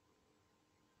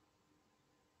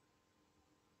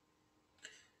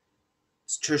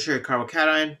 It's tertiary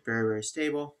carbocation, very, very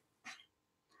stable.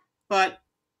 But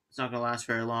it's not going to last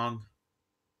very long.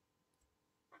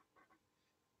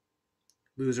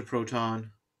 Lose a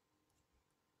proton.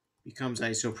 Becomes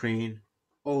isoprene.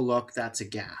 Oh, look, that's a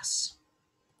gas.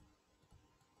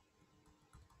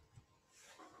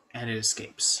 And it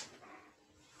escapes.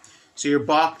 So your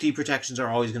Bach D protections are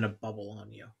always going to bubble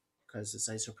on you because it's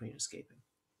isoprene escaping.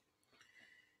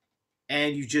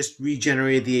 And you just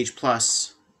regenerated the H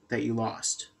plus that you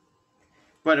lost.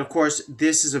 But of course,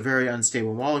 this is a very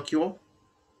unstable molecule.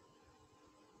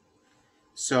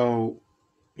 So,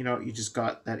 you just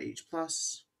got that H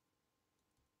plus.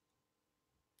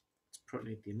 Let's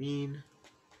protonate the amine.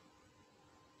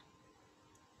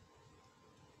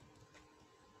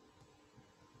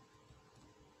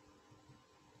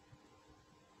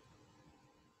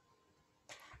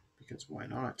 Because why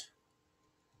not?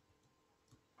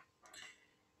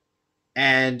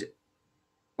 And,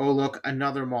 oh look,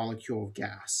 another molecule of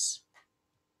gas.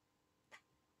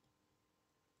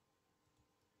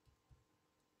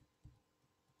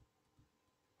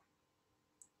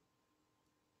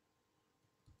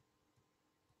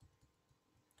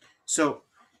 So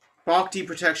Bach D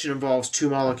protection involves two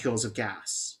molecules of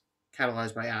gas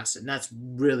catalyzed by acid. And that's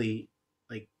really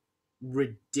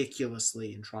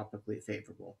ridiculously entropically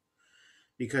favorable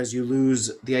because you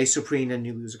lose the isoprene and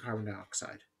you lose a carbon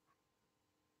dioxide.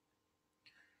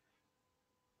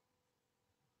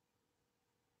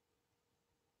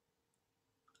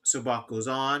 So Bach goes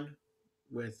on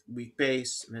with weak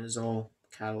base, imidazole,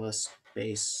 catalyst,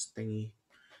 base thingy.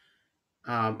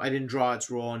 I didn't draw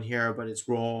its role in here, but its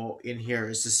role in here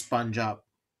is to sponge up.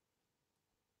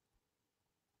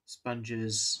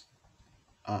 Sponges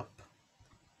up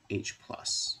H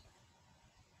plus.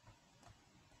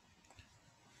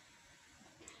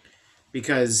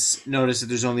 Because notice that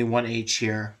there's only one H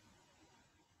here.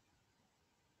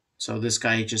 So this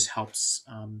guy just helps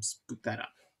spook that up.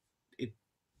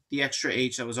 The extra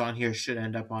H that was on here should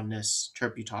end up on this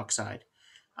terbutoxide.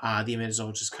 The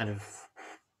imidazole just kind of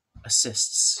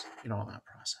assists in all that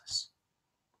process.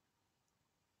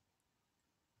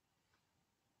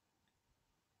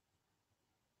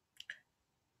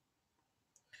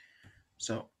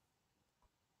 So,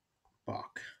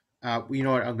 Bach. You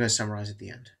know what? I'm going to summarize at the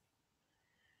end.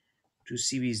 Do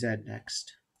CBZ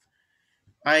next.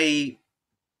 I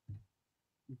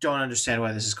don't understand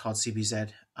why this is called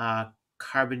CBZ.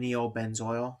 Carbonyl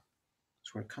benzoyl.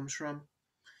 That's where it comes from.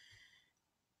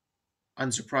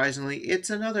 Unsurprisingly, it's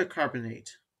another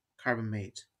carbonate.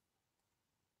 Carbamate.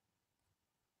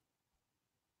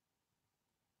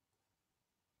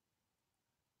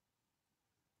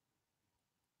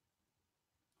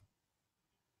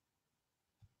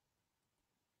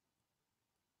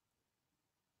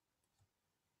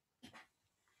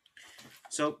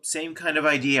 So same kind of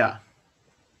idea.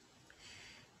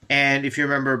 And if you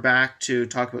remember back to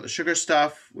talk about the sugar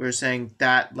stuff, we were saying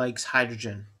that likes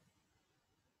hydrogen.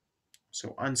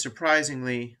 So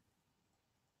unsurprisingly,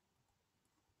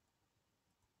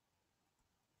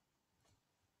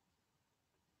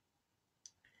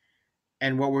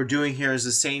 and what we're doing here is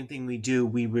the same thing we do.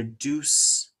 We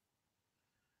reduce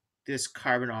this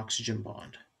carbon-oxygen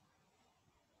bond.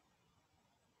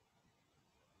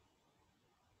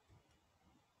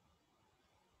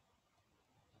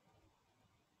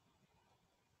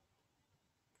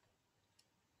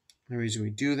 The reason we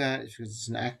do that is because it's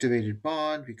an activated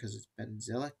bond, because it's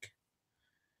benzylic.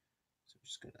 So I'm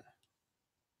just going to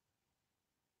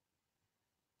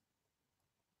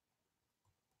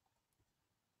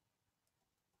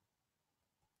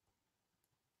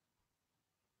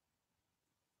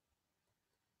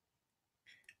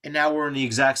and now we're in the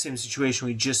exact same situation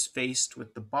we just faced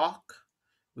with the Bach,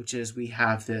 which is we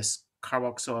have this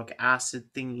carboxylic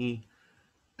acid thingy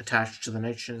attached to the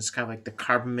nitrogen. It's kind of like the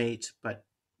carbamate, but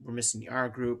we're missing the R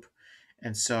group.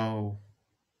 And so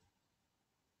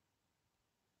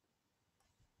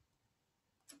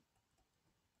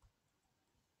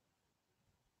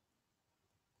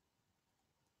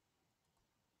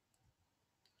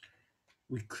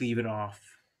we cleave it off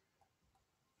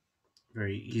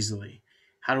very easily.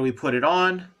 How do we put it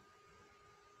on?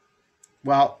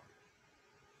 Well,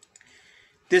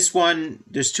 this one,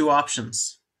 there's two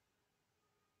options.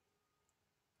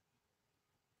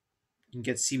 You can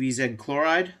get CBZ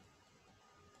chloride,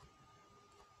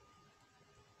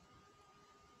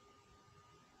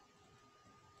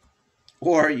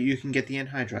 or you can get the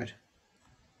anhydride.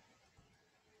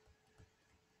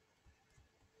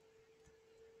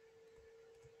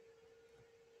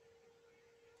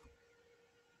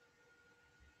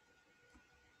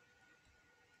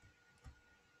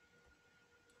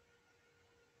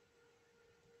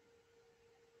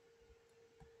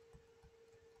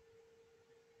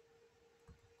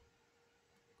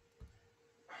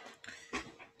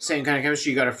 Same kind of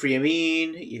chemistry. You got a free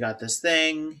amine, you got this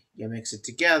thing, you mix it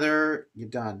together, you're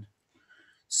done.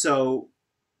 So,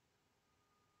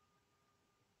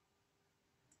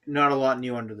 not a lot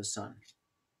new under the sun,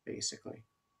 basically.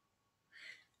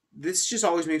 This just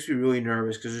always makes me really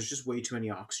nervous because there's just way too many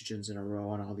oxygens in a row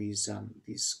on all these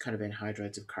kind of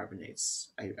anhydrides of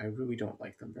carbonates. I really don't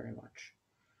like them very much.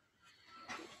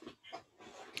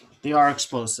 They are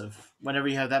explosive. Whenever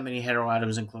you have that many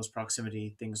heteroatoms in close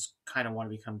proximity, things kind of want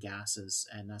to become gases,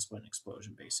 and that's what an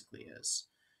explosion basically is.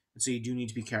 And so you do need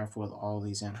to be careful with all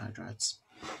these anhydrides.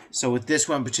 So with this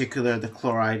one in particular, the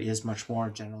chloride is much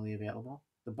more generally available.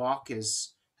 The Bach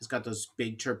has got those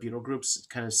big terbutyl groups. It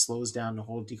kind of slows down the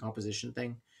whole decomposition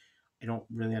thing. I don't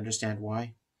really understand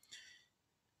why,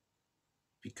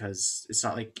 because it's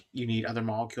not like you need other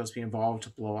molecules to be involved to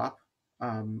blow up.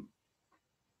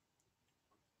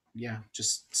 Yeah,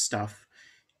 just stuff.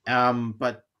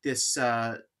 But this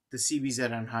the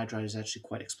CBZ anhydride is actually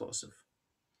quite explosive.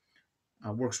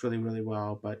 Works really, really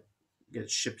well, but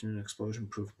gets shipped in an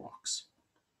explosion-proof box.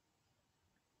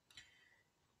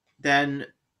 Then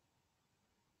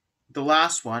the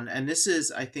last one, and this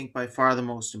is, I think, by far the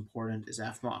most important, is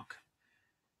FMOC.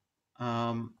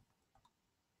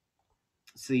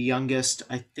 It's the youngest.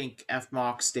 I think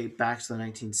FMOCs date back to the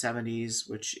 1970s,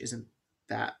 which isn't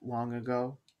that long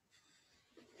ago.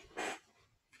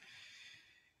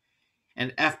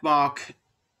 And FMOC,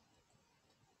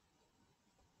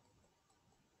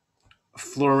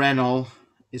 fluorenyl,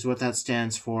 is what that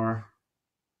stands for.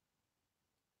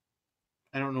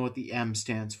 I don't know what the M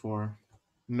stands for.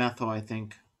 Methyl, I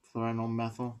think. Fluorenyl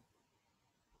methyl.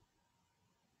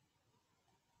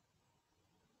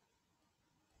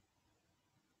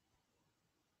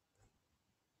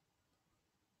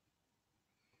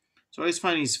 So I always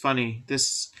find he's funny.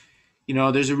 There's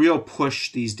a real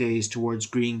push these days towards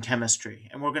green chemistry.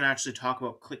 And we're going to actually talk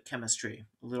about click chemistry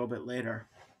a little bit later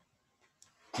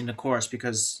in the course,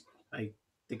 because I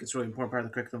think it's a really important part of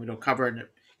the curriculum we don't cover, and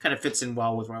it kind of fits in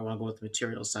well with where I want to go with the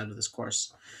materials side of this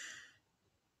course.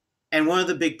 And one of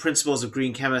the big principles of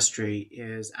green chemistry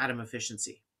is atom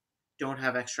efficiency. Don't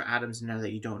have extra atoms in there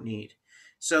that you don't need.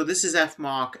 So this is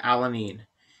FMOC alanine,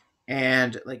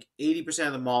 and like 80%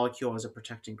 of the molecule is a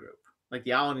protecting group. Like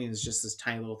the alanine is just this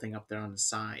tiny little thing up there on the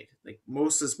side. Like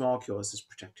most of this molecule is this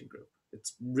protecting group.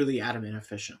 It's really atom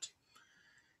inefficient,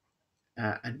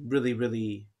 and really,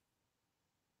 really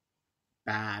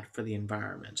bad for the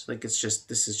environment. Like this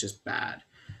is just bad.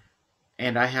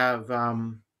 And I have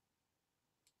no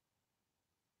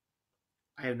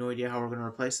idea how we're going to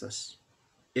replace this.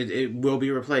 It will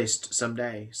be replaced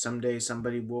someday. Someday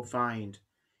somebody will find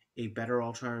a better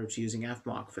alternative to using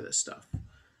FMOC for this stuff.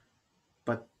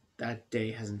 But that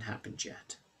day hasn't happened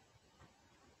yet.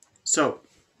 So,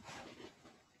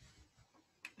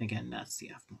 again, that's the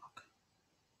FMOC.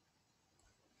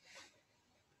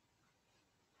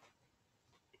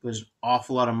 There's an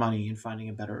awful lot of money in finding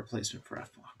a better replacement for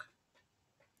FMOC.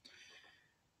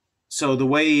 So the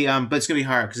way, but it's going to be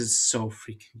hard because it's so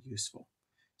freaking useful.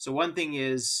 So one thing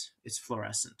is it's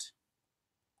fluorescent.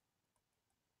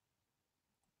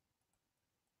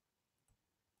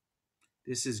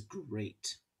 This is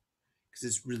great because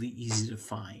it's really easy to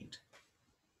find.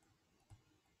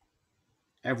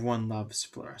 Everyone loves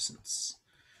fluorescence.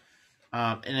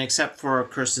 And except for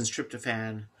Kirsten's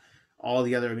tryptophan, all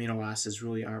the other amino acids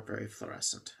really aren't very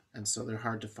fluorescent. And so they're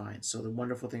hard to find. So the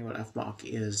wonderful thing about FMOC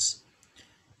is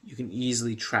you can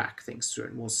easily track things through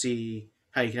it. And we'll see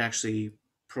how you can actually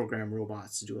program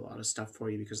robots to do a lot of stuff for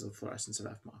you because of the fluorescence of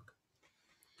FMOC.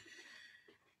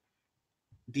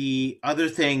 The other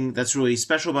thing that's really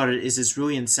special about it is it's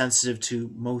really insensitive to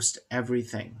most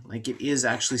everything. Like it is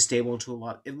actually stable to a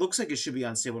lot. It looks like it should be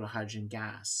unstable to hydrogen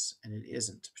gas, and it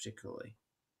isn't particularly.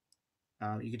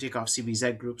 You can take off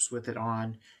CBZ groups with it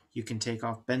on. You can take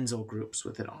off benzyl groups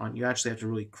with it on. You actually have to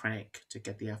really crank to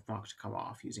get the FMOC to come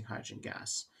off using hydrogen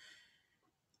gas.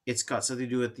 It's got something to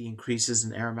do with the increases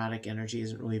in aromatic energy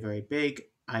isn't really very big.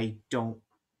 I don't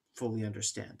fully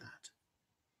understand that.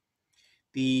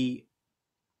 The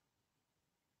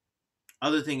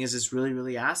other thing is it's really,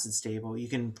 really acid stable. You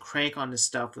can crank on this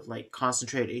stuff with like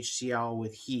concentrated HCl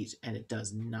with heat and it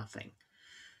does nothing.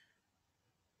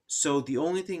 So the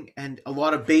only thing, and a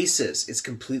lot of bases, it's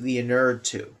completely inert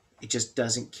to. It just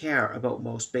doesn't care about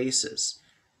most bases.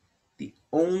 The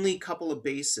only couple of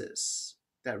bases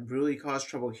that really cause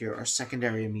trouble here are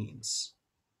secondary amines.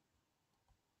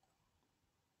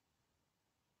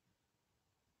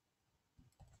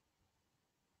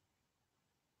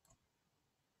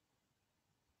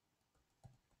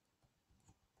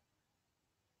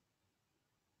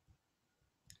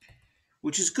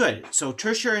 Which is good. So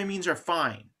tertiary amines are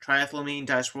fine. Triethylamine,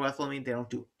 diacylethylamine, they don't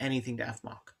do anything to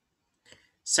FMOC.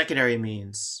 Secondary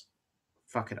amines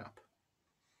fuck it up.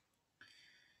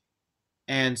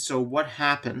 And so what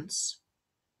happens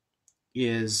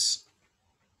is,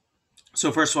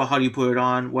 so first of all, how do you put it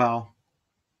on? Well,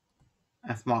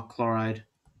 FMOC chloride,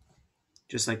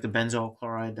 just like the benzoyl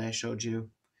chloride that I showed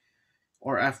you,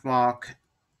 or FMOC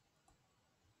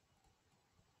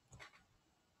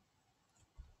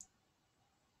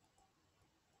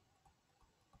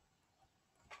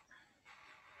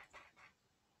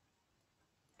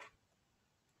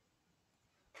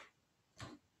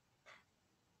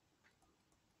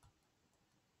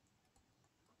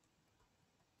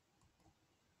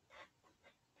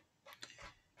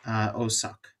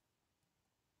OSUC.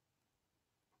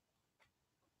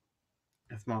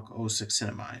 FMOC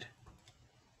O6-cinnamide.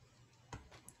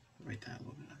 Write that a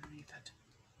little bit underneath it.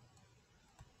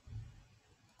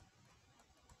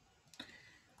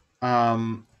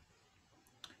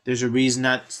 There's a reason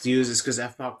that's used is because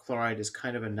FMOC chloride is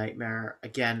kind of a nightmare.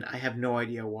 Again, I have no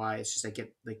idea why. It's just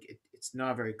it's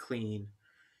not very clean.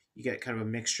 You get kind of a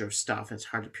mixture of stuff. And it's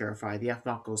hard to purify. The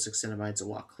FMOC O6-cinnamide is a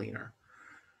lot cleaner.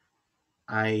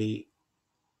 I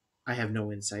have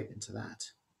no insight into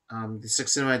that. The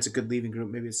 6-cinnamide is a good leaving group.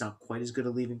 Maybe it's not quite as good a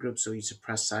leaving group, so you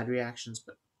suppress side reactions.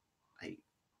 But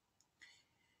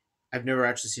I've never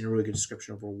actually seen a really good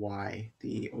description over why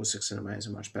the O6-cinnamide is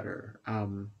a much better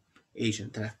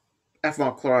agent than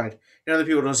FMOC chloride. Other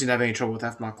people don't seem to have any trouble with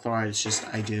FMOC chloride. It's just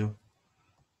I do.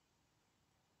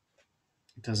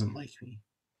 It doesn't like me.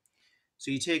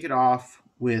 So you take it off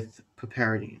with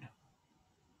piperidine.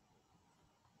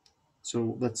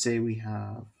 So let's say we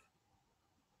have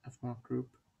FMOC group.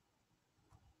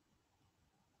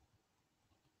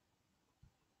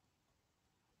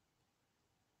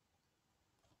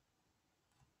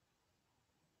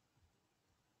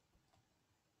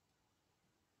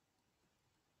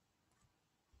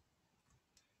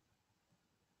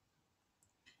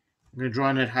 I'm going to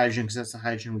draw net hydrogen because that's the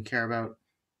hydrogen we care about.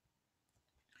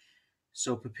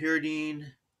 So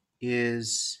piperidine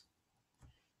is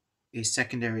a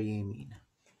secondary amine.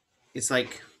 It's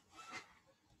like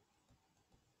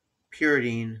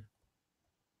pyridine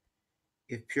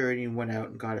if pyridine went out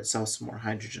and got itself some more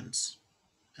hydrogens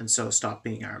and so stopped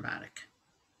being aromatic.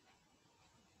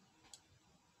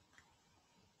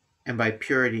 And by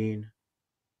pyridine,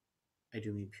 I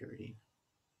do mean pyridine.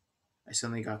 I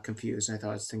suddenly got confused and I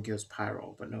thought I was thinking it was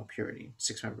pyrrole, but no, pyridine,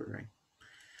 6-membered ring.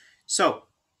 So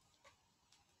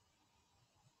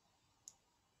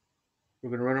we're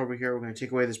going to run over here. We're going to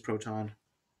take away this proton.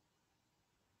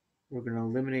 We're going to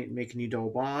eliminate and make a new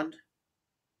double bond.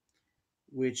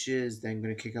 which is then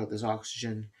going to kick out this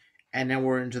oxygen. And now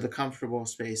we're into the comfortable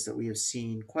space that we have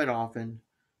seen quite often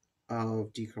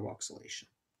of decarboxylation.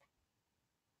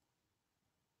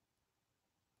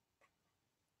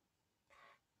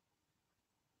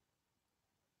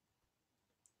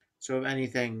 So if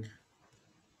anything,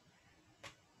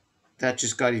 that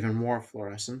just got even more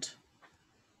fluorescent.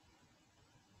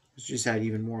 It's just had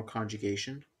even more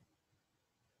conjugation,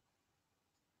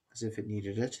 as if it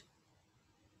needed it.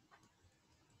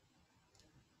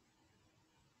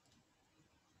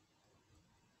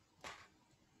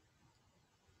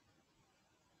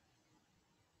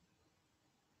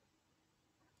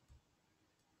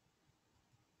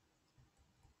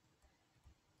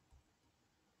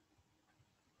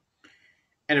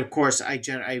 And of course, I've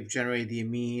generated the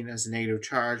amine as a negative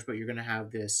charge, but you're going to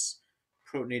have this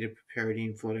protonated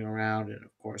pyridine floating around, and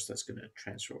of course, that's going to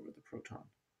transfer over the proton.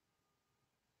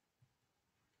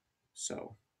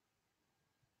 So,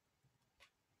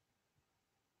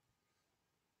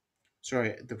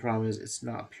 sorry, the problem is it's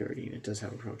not pyridine. It does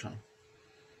have a proton.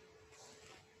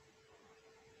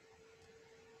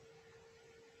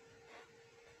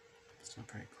 It's not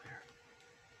very clear.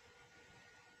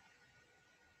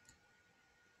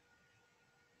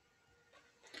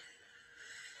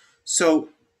 So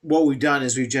what we've done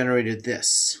is we've generated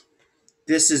this.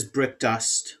 This is brick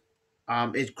dust.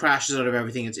 It crashes out of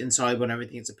everything. It's insoluble and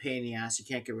everything. It's a pain in the ass. You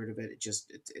can't get rid of it.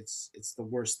 It's the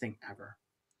worst thing ever.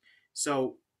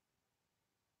 So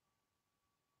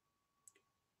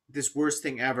this worst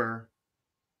thing ever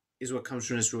is what comes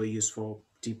from this really useful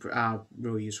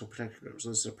protective group. So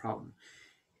this is a problem.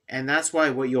 And that's why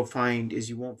what you'll find is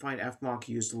you won't find FMOC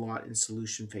used a lot in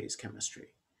solution phase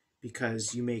chemistry,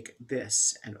 because you make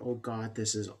this, and oh god,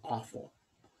 this is awful.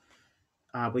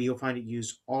 But you'll find it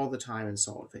used all the time in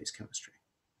solid phase chemistry.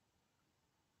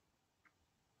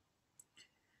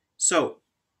 So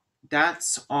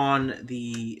that's on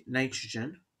the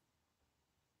nitrogen.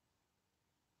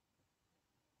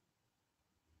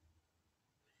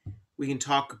 We can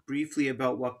talk briefly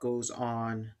about what goes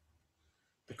on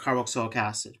the carboxylic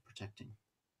acid protecting.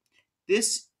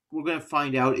 This, we're going to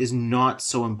find out, is not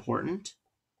so important.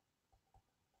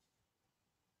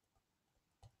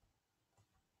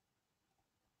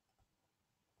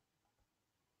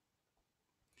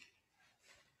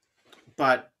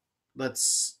 But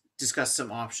let's discuss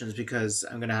some options, because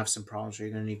I'm going to have some problems where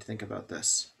you're going to need to think about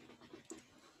this.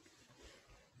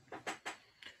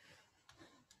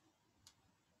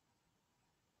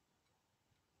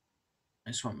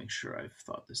 I just want to make sure I've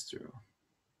thought this through.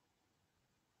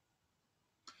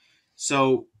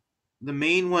 So the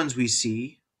main ones we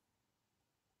see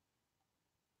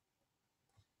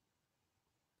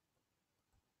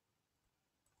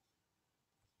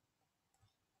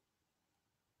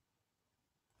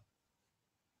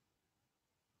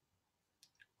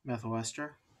methyl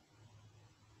ester,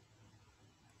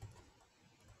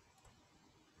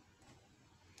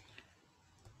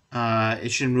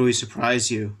 it shouldn't really surprise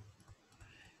you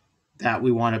that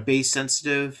we want a base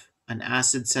sensitive, an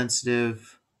acid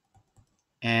sensitive,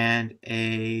 and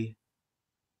a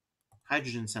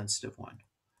hydrogen sensitive one,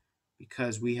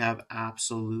 because we have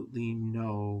absolutely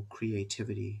no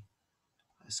creativity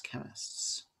as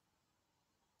chemists.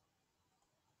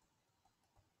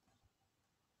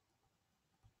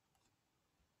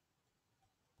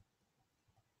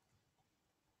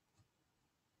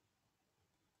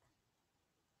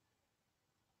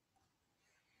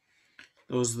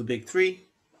 Those are the big three.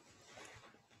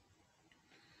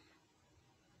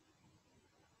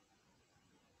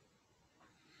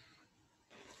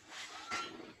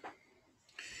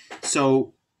 So,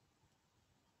 what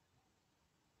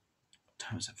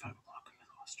time is it? 5 o'clock.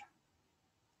 Methyl ester.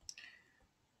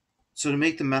 So to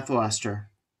make the methyl ester,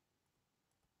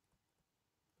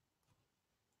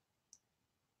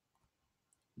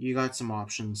 you got some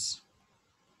options.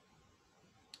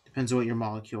 Depends on what your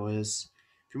molecule is.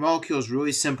 If your molecule is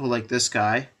really simple like this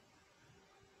guy,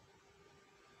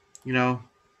 you know,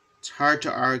 it's hard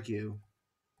to argue.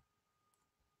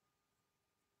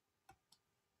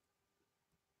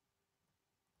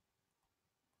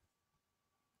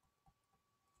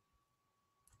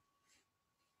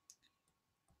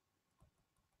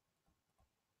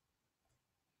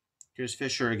 Here's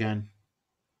Fisher again.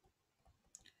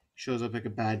 Shows up like a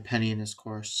bad penny in his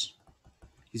course.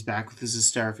 He's back with his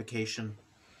esterification.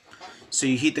 So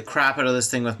you heat the crap out of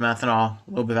this thing with methanol, a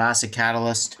little bit of acid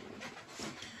catalyst.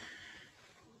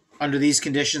 Under these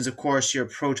conditions, of course, your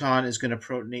proton is going to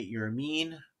protonate your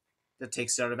amine. That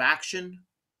takes it out of action,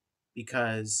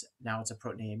 because now it's a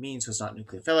protonated amine, so it's not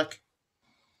nucleophilic.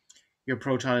 Your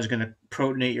proton is going to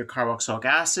protonate your carboxylic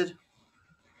acid.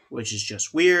 which is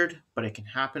just weird, but it can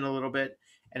happen a little bit.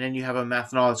 And then you have a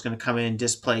methanol that's going to come in and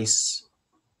displace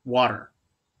water.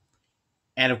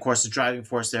 And of course, the driving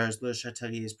force there is Le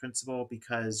Chatelier's principle,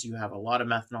 because you have a lot of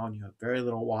methanol and you have very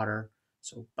little water.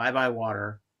 So bye-bye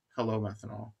water, hello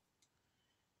methanol.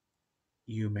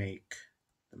 You make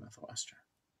the methyl ester.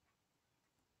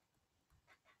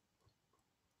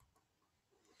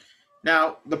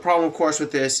 Now, the problem, of course,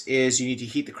 with this is you need to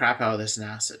heat the crap out of this in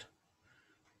acid.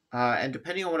 And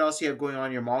depending on what else you have going on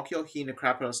in your molecule, heating the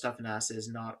crap out of stuff in acid is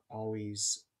not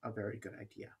always a very good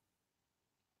idea.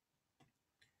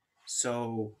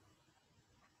 So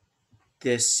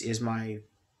this is my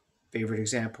favorite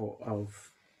example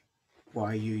of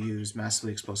why you use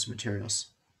massively explosive materials.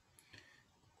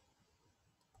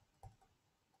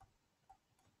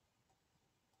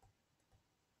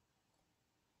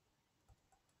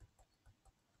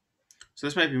 So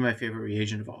this might be my favorite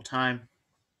reagent of all time,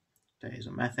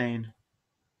 diazomethane.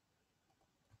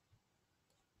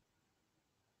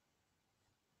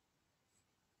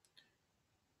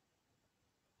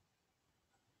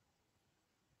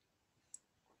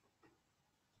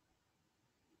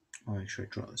 I'll make sure I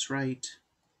draw this right.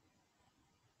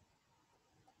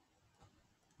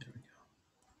 There we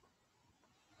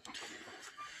go.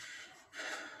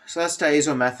 So that's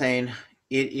diazomethane.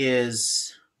 It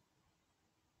is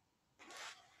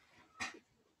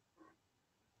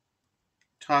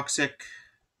toxic,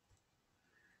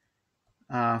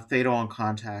 fatal on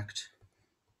contact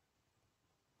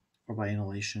or by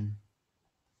inhalation.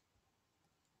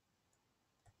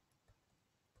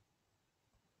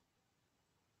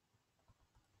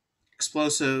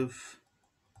 Explosive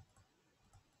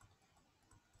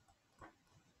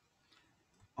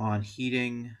on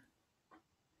heating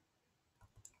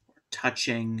or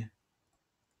touching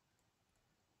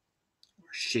or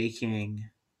shaking.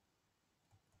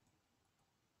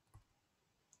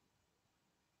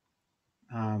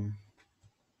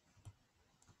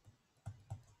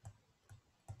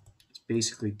 It's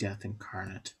basically death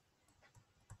incarnate.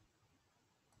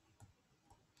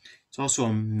 It's also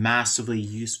a massively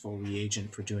useful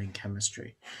reagent for doing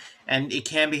chemistry. And it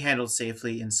can be handled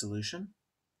safely in solution,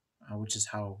 which is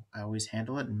how I always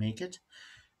handle it and make it.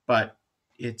 But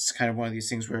it's kind of one of these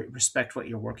things where respect what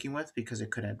you're working with, because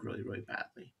it could end really, really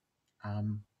badly.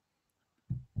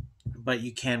 But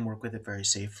you can work with it very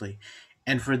safely.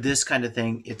 And for this kind of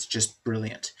thing, it's just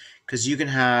brilliant, because you can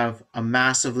have a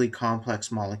massively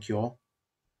complex molecule.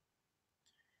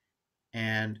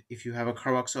 And if you have a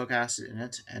carboxylic acid in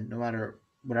it, and no matter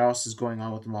what else is going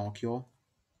on with the molecule,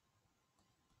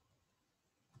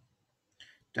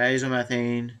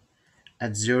 diazomethane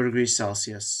at 0 degrees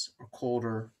Celsius or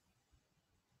colder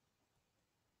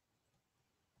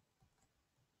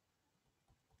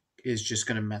is just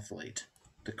going to methylate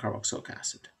the carboxylic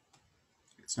acid.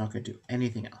 It's not going to do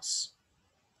anything else.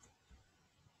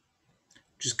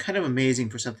 Which is kind of amazing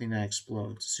for something that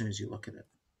explodes as soon as you look at it.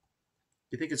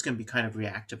 You think it's going to be kind of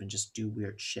reactive and just do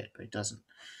weird shit, but it doesn't.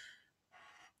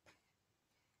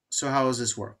 So how does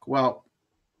this work? Well,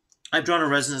 I've drawn a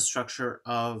resonance structure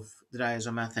of the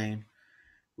diazomethane.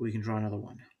 We can draw another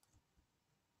one.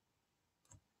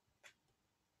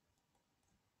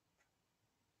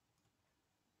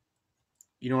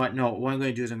 You know what? No, what I'm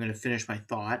going to do is I'm going to finish my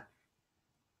thought,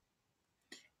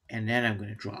 and then I'm going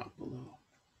to draw it below.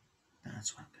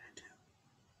 That's what I'm going to do.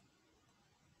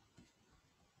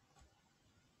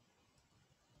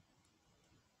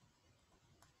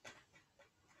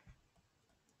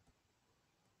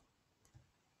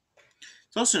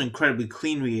 It's also an incredibly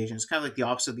clean reagent. It's kind of like the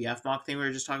opposite of the FMOC thing we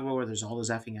were just talking about, where there's all those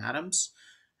effing atoms.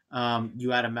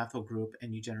 You add a methyl group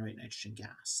and you generate nitrogen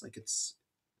gas. Like, it's,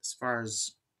 as far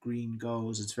as green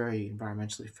goes, it's very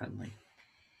environmentally friendly.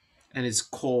 And it's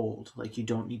cold. Like, you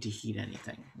don't need to heat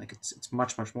anything. Like, it's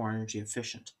much, much more energy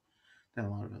efficient than a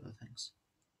lot of other things.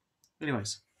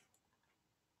 Anyways,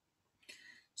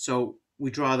 so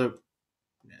we draw the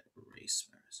race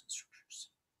resonance structures.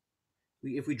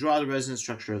 If we draw the resonance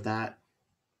structure of that,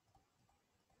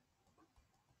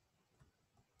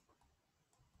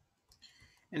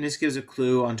 and this gives a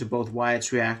clue onto both why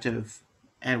it's reactive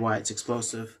and why it's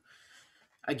explosive.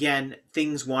 Again,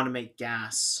 things want to make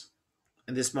gas,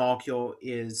 and this molecule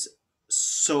is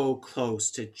so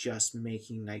close to just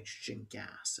making nitrogen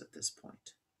gas at this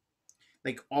point.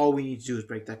 Like, all we need to do is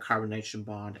break that carbon-nitrogen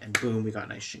bond, and boom, we got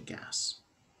nitrogen gas.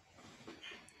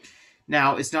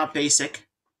 Now, it's not basic.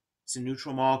 It's a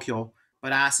neutral molecule,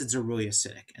 but acids are really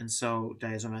acidic, and so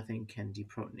diazomethane can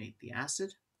deprotonate the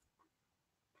acid.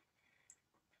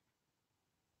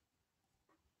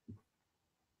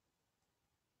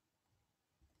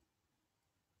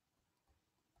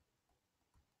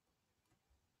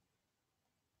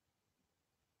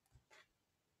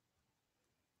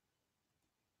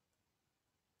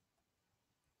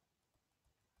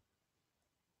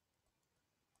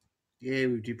 Yeah,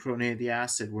 we've deprotonated the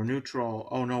acid. We're neutral.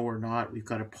 Oh no, we're not. We've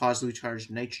got a positively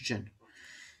charged nitrogen.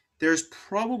 There's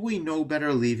probably no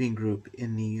better leaving group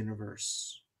in the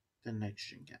universe than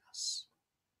nitrogen gas.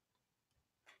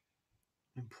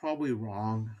 I'm probably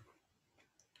wrong,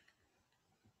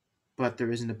 but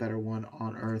there isn't a better one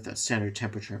on Earth at standard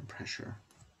temperature and pressure.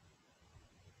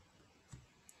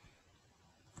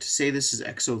 To say this is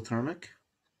exothermic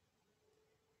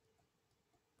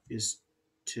is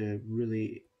to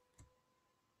really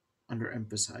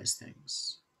underemphasize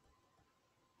things.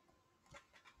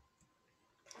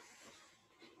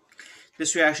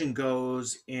 This reaction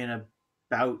goes in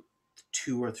about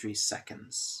 2 or 3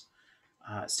 seconds.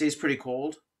 It stays pretty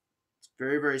cold. It's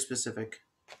very, very specific.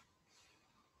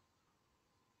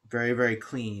 Very, very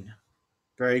clean.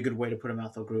 Very good way to put a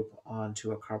methyl group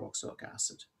onto a carboxylic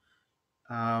acid.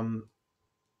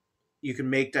 You can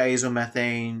make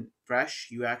diazomethane fresh.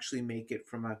 You actually make it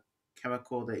from a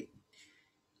chemical that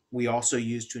we also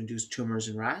use to induce tumors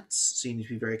in rats. So you need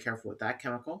to be very careful with that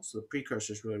chemical. So the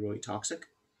precursor is really, really toxic.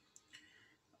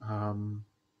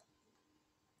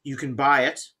 You can buy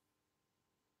it.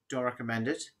 Don't recommend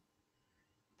it.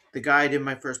 The guy I did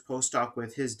my first postdoc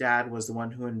with, his dad was the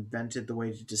one who invented the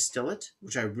way to distill it,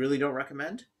 which I really don't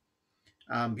recommend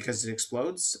because it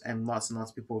explodes and lots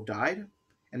of people have died.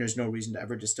 And there's no reason to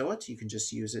ever distill it. You can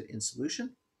just use it in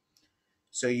solution.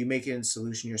 So you make it in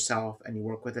solution yourself and you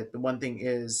work with it. The one thing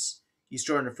is you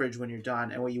store it in the fridge when you're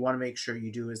done. And what you want to make sure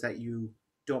you do is that you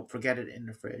don't forget it in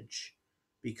the fridge.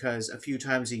 Because a few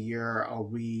times a year I'll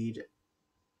read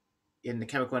in the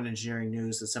chemical and engineering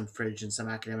news that some fridge in some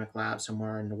academic lab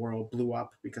somewhere in the world blew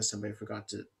up because somebody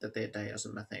forgot that they had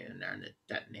diazomethane in there and it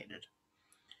detonated.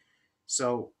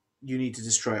 So you need to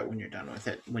destroy it when you're done with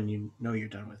it, when you know you're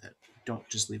done with it. Don't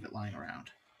just leave it lying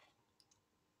around.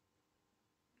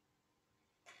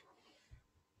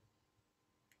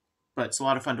 But it's a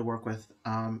lot of fun to work with.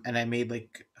 And I made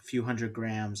like a few 100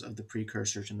 grams of the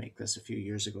precursor to make this a few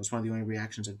years ago. It's one of the only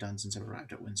reactions I've done since I've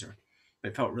arrived at Windsor. But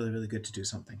it felt really, really good to do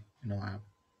something in the lab.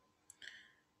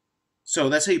 So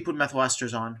that's how you put methyl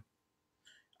esters on.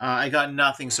 I got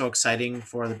nothing so exciting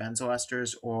for the benzo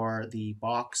esters or the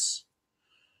box.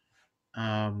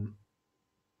 Benzo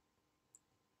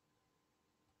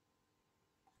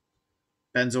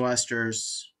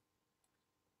esters.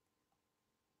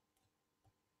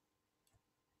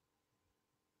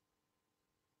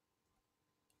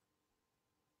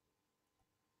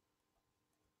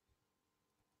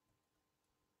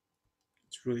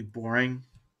 It's really boring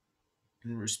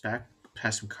in respect.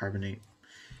 Potassium carbonate.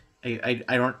 I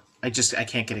don't. I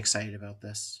can't get excited about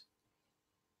this.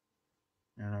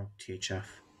 I don't know. THF.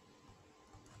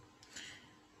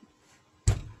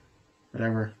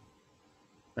 Whatever.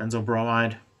 Benzoyl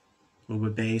bromide. A little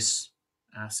bit base.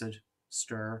 Acid.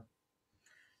 Stir.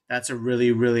 That's a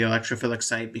really, really electrophilic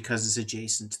site because it's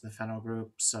adjacent to the phenyl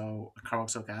group. So a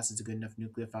carboxylic acid is a good enough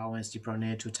nucleophile when it's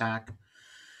deprotonated to attack.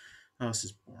 Oh, this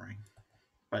is boring.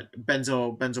 But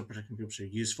benzo protecting groups are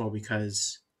useful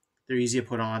because they're easy to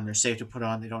put on, they're safe to put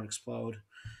on, they don't explode,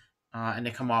 and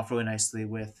they come off really nicely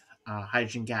with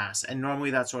hydrogen gas. And normally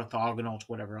that's orthogonal to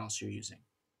whatever else you're using.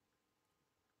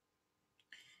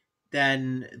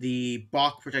 Then the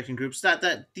Bach protecting groups,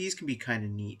 that these can be kind of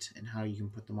neat in how you can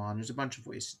put them on. There's a bunch of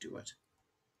ways to do it.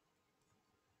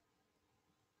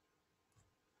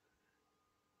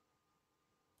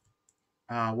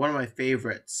 One of my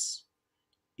favorites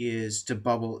is to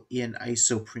bubble in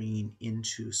isoprene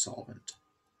into solvent.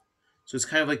 So it's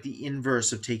kind of like the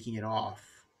inverse of taking it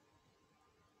off.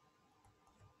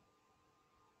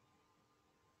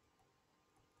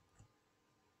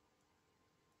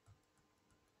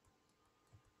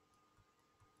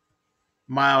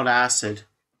 Mild acid,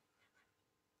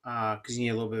 because you need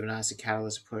a little bit of an acid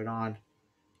catalyst to put it on.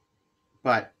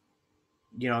 But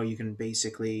you can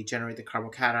basically generate the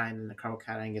carbocation, and the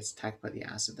carbocation gets attacked by the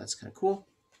acid. That's kind of cool.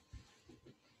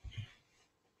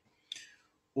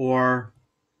 Or,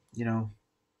 if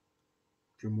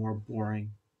you're more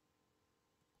boring,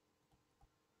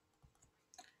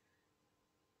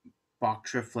 Bach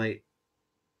triflate,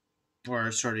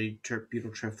 or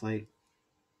butyl triflate,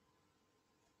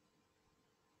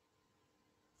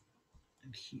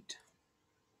 and heat.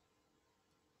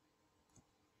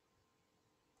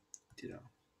 Ditto.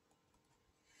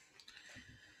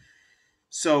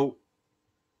 So,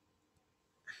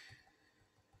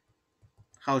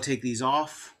 how to take these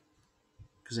off?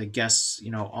 Because I guess,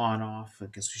 on, off. I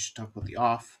guess we should talk about the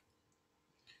off.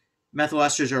 Methyl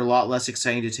esters are a lot less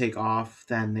exciting to take off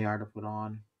than they are to put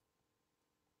on.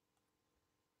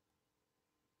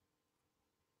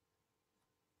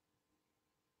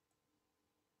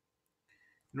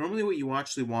 Normally what you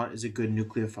actually want is a good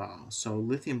nucleophile. So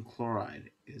lithium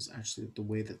chloride is actually the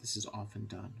way that this is often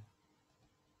done.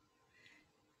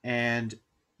 And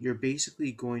you're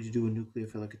basically going to do a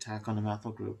nucleophilic attack on the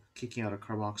methyl group, kicking out a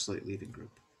carboxylate leaving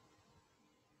group.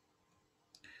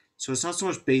 So it's not so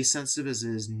much base sensitive as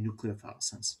it is nucleophile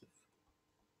sensitive.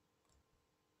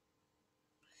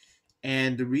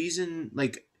 And the reason,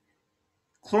 like,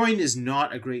 chlorine is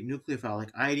not a great nucleophile.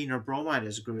 Like iodine or bromide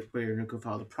is a great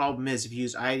nucleophile. The problem is if you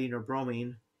use iodine or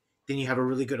bromine, then you have a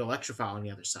really good electrophile on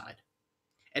the other side.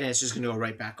 And it's just going to go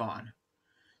right back on.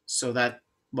 So that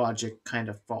logic kind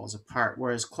of falls apart.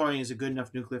 Whereas chlorine is a good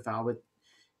enough nucleophile,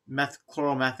 but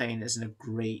chloromethane isn't a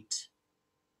great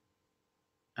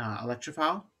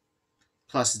electrophile.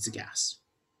 Plus, it's a gas.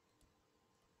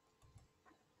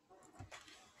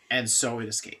 And so it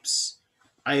escapes.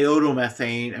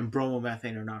 Iodomethane and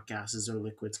bromomethane are not gases, they're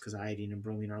liquids because iodine and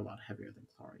bromine are a lot heavier than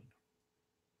chlorine.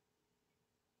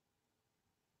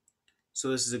 So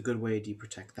this is a good way to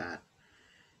deprotect that.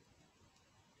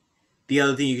 The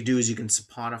other thing you can do is you can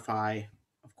saponify,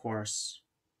 of course.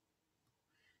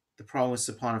 The problem with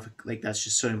saponify, like that's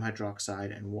just sodium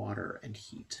hydroxide and water and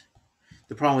heat.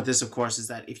 The problem with this, of course, is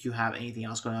that if you have anything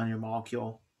else going on in your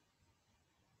molecule,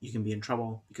 you can be in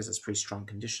trouble because it's pretty strong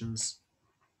conditions.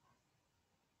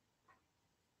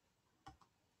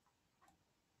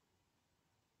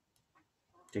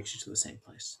 Takes you to the same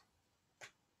place.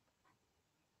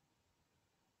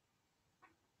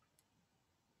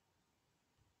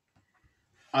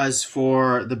 As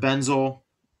for the benzyl,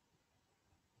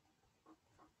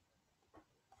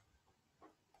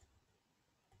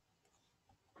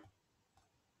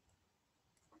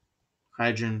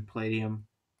 hydrogen, palladium,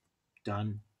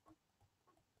 done.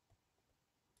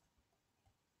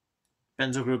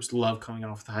 Benzyl groups love coming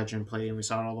off the hydrogen palladium. We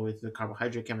saw it all the way through the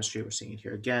carbohydrate chemistry. We're seeing it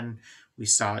here again. We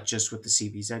saw it just with the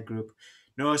CBZ group.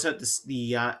 Notice that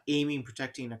the amine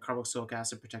protecting and the carboxylic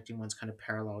acid protecting ones kind of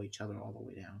parallel each other all the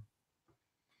way down.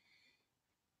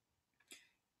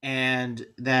 And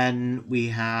then we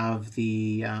have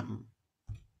the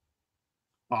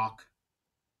Bach.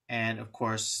 And of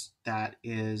course, that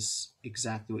is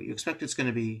exactly what you expect it's going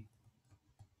to be.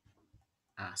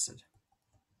 Acid,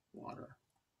 water,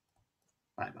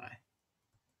 bye-bye.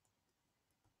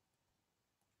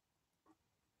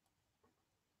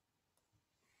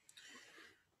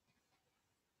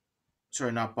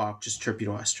 Sorry, not Bach, just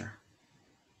terpedoester.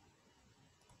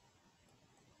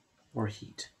 Or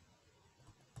heat.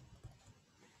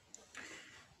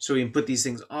 So we can put these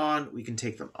things on, we can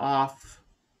take them off.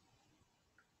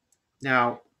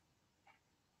 Now,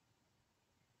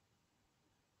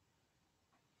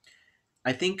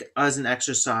 I think as an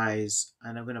exercise,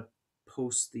 and I'm going to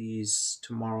post these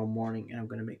tomorrow morning, and I'm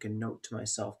going to make a note to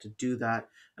myself to do that.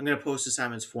 I'm going to post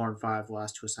assignments 4 and 5, the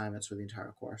last 2 assignments for the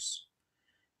entire course.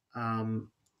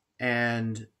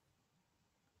 And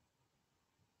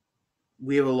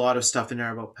we have a lot of stuff in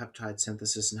there about peptide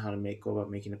synthesis and how to go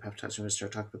about making a peptide. So I'm going to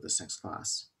start talking about this next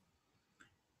class.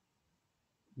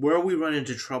 Where we run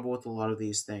into trouble with a lot of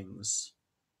these things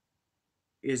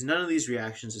is none of these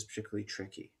reactions is particularly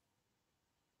tricky.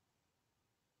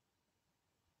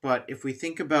 But if we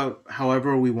think about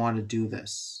however we want to do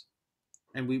this,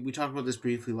 and we talked about this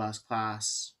briefly last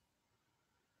class,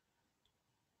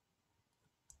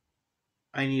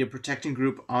 I need a protecting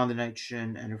group on the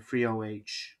nitrogen and a free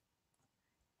OH.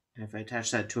 And if I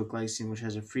attach that to a glycine which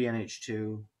has a free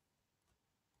NH2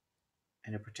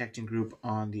 and a protecting group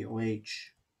on the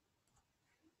OH,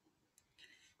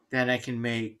 then I can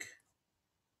make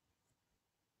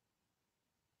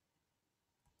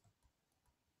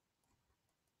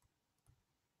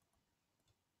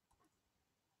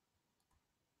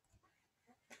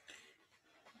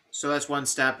so that's one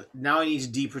step. Now I need to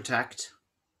deprotect.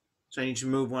 So I need to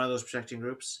move one of those protecting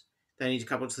groups. Then I need to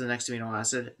couple it to the next amino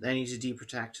acid. Then I need to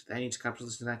deprotect. Then I need to couple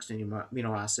it to the next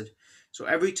amino acid. So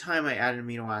every time I add an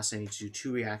amino acid, I need to do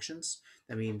 2 reactions.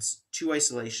 That means 2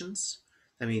 isolations.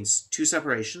 That means 2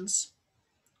 separations.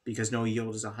 Because no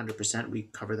yield is 100%. We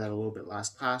covered that a little bit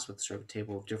last class with sort of a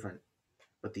table of different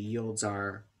what the yields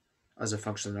are as a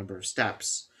function of the number of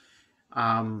steps.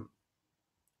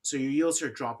 So your yields are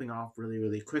dropping off really,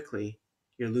 really quickly.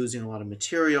 You're losing a lot of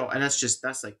material, and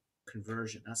that's like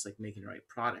conversion. That's like making the right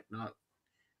product, not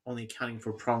only accounting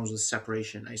for problems with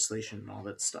separation, isolation, and all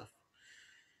that stuff.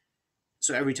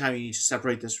 So every time you need to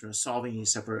separate this from a solvent, you need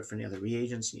to separate it from the other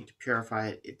reagents, you need to purify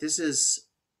it. This is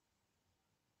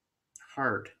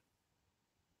hard.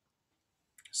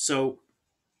 So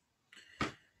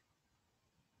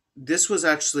this was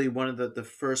actually one of the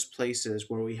first places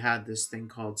where we had this thing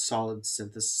called solid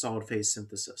phase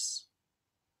synthesis.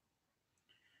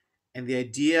 and the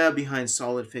idea behind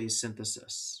solid phase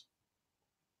synthesis.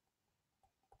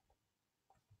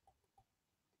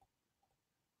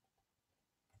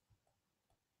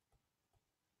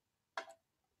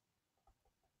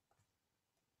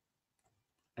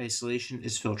 Isolation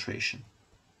is filtration.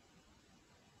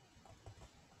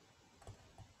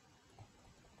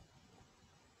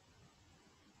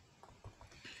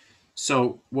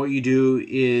 So what you do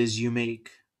is you make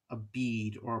a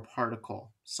bead or a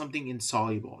particle, something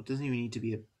insoluble. It doesn't even need to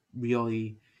be a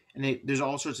really, and there's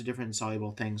all sorts of different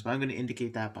insoluble things, but I'm going to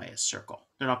indicate that by a circle.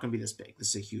 They're not going to be this big. This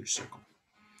is a huge circle.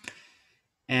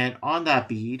 And on that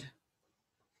bead,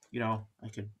 I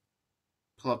could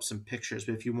pull up some pictures,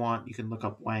 but if you want, you can look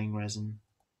up Wang resin.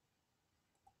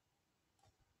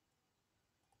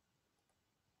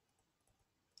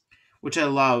 Which I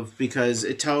love because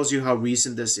it tells you how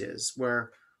recent this is,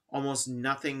 where almost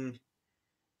nothing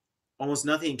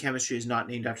in chemistry is not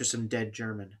named after some dead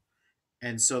German.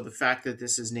 And so the fact that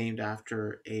this is named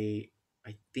after I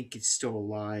think it's still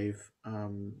alive,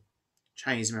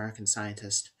 Chinese American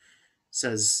scientist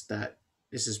says that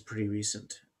this is pretty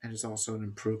recent, and it's also an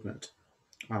improvement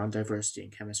on diversity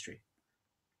in chemistry.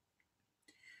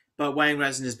 But Wang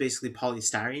resin is basically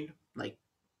polystyrene, like,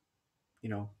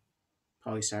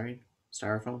 polystyrene,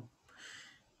 styrofoam,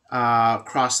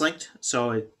 cross-linked,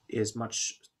 so it is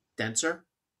much denser,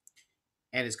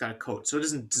 and it's got a coat, so it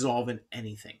doesn't dissolve in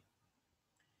anything.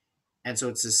 And so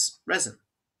it's this resin,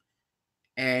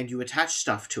 and you attach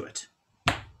stuff to it.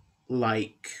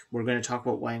 Like, we're going to talk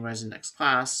about Wang resin next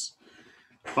class,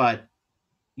 but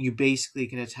you basically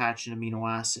can attach an amino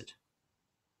acid.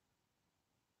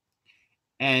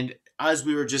 And as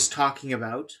we were just talking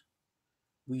about,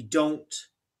 we don't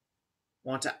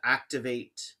want to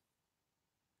activate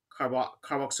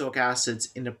carboxylic acids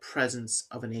in the presence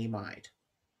of an amide.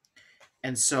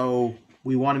 And so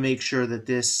we want to make sure that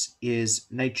this is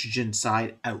nitrogen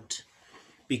side out,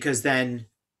 because then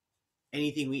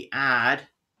anything we add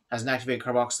has an activated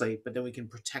carboxylate, but then we can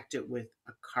protect it with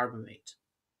a carbamate.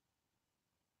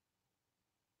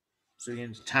 So we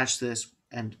can attach this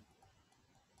and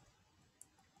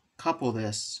couple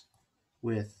this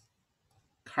with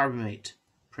carbamate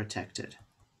protected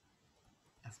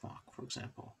FMOC, for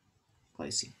example,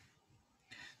 glycine.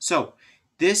 So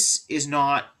this is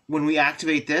not, when we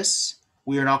activate this,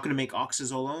 we are not going to make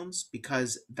oxazolones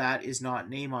because that is not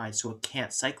an amide, so it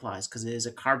can't cyclize because it is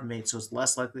a carbamate, so it's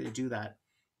less likely to do that.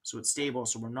 So it's stable,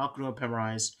 so we're not going to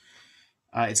epimerize.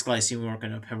 It's glycine, we weren't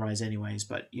going to epimerize anyways,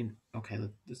 but okay,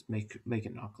 let's make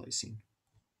it not glycine.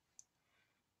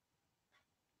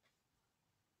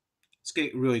 It's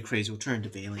getting really crazy. We'll turn to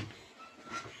valine.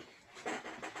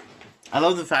 I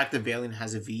love the fact that valine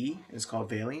has a V. It's called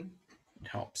valine. It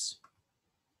helps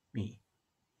me.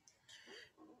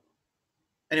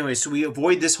 Anyway, so we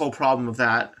avoid this whole problem of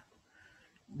that.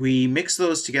 We mix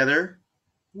those together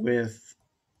with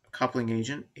a coupling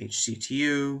agent,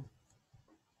 HCTU,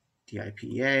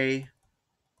 DIPA,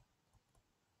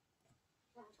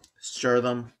 stir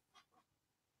them,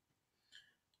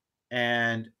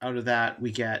 and out of that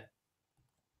we get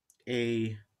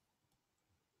a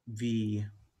V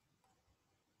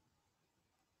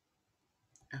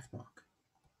FMOC.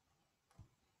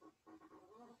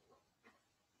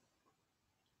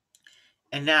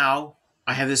 And now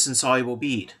I have this insoluble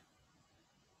bead.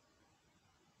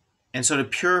 And so to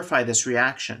purify this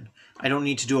reaction, I don't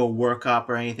need to do a workup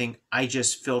or anything. I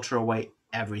just filter away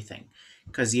everything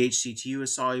because the HCTU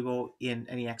is soluble in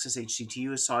any excess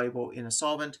HCTU is soluble in a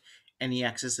solvent. Any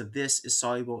excess of this is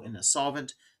soluble in a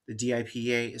solvent. The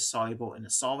DIPA is soluble in a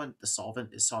solvent. The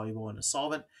solvent is soluble in a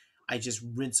solvent. I just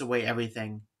rinse away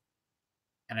everything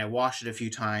and I wash it a few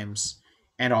times.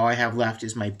 And all I have left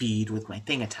is my bead with my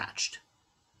thing attached.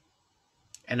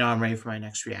 And now I'm ready for my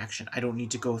next reaction. I don't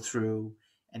need to go through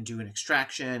and do an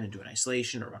extraction and do an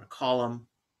isolation or run a column.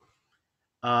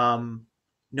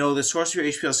 No, the source of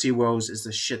your HPLC woes is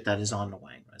the shit that is on the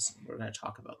Wang resin. We're going to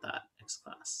talk about that next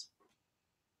class.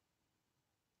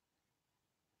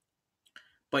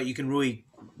 But you can really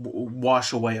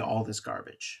wash away all this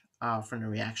garbage from the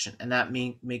reaction. And that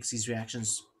makes these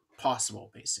reactions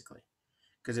possible, basically.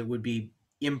 Because it would be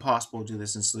impossible to do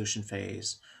this in solution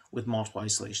phase with multiple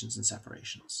isolations and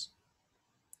separations.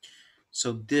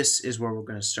 So this is where we're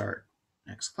going to start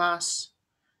next class.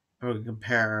 We're going to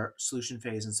compare solution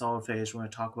phase and solid phase. We're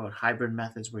going to talk about hybrid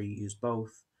methods where you use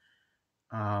both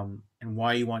and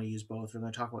why you want to use both. We're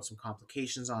going to talk about some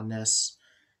complications on this.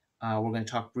 We're going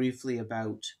to talk briefly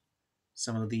about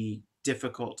some of the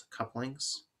difficult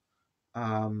couplings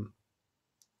and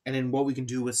then what we can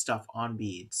do with stuff on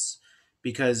beads.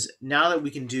 Because now that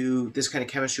we can do this kind of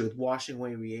chemistry with washing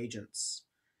away reagents,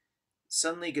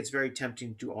 suddenly it gets very tempting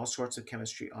to do all sorts of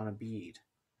chemistry on a bead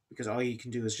because all you can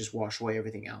do is just wash away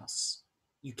everything else.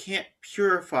 You can't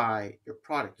purify your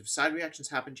product. If side reactions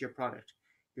happen to your product,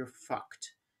 you're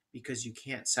fucked because you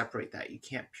can't separate that. You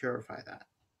can't purify that.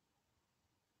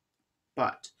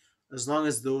 But as long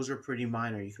as those are pretty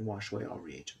minor, you can wash away all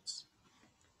reagents.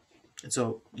 And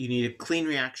so you need a clean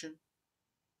reaction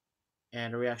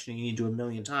and a reaction you need to do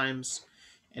 1,000,000 times.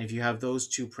 And if you have those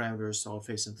two parameters, solid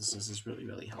phase synthesis is really,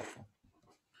 really helpful.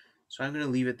 So I'm going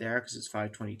to leave it there because it's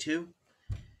 5:22,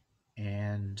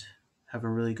 and have a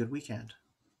really good weekend.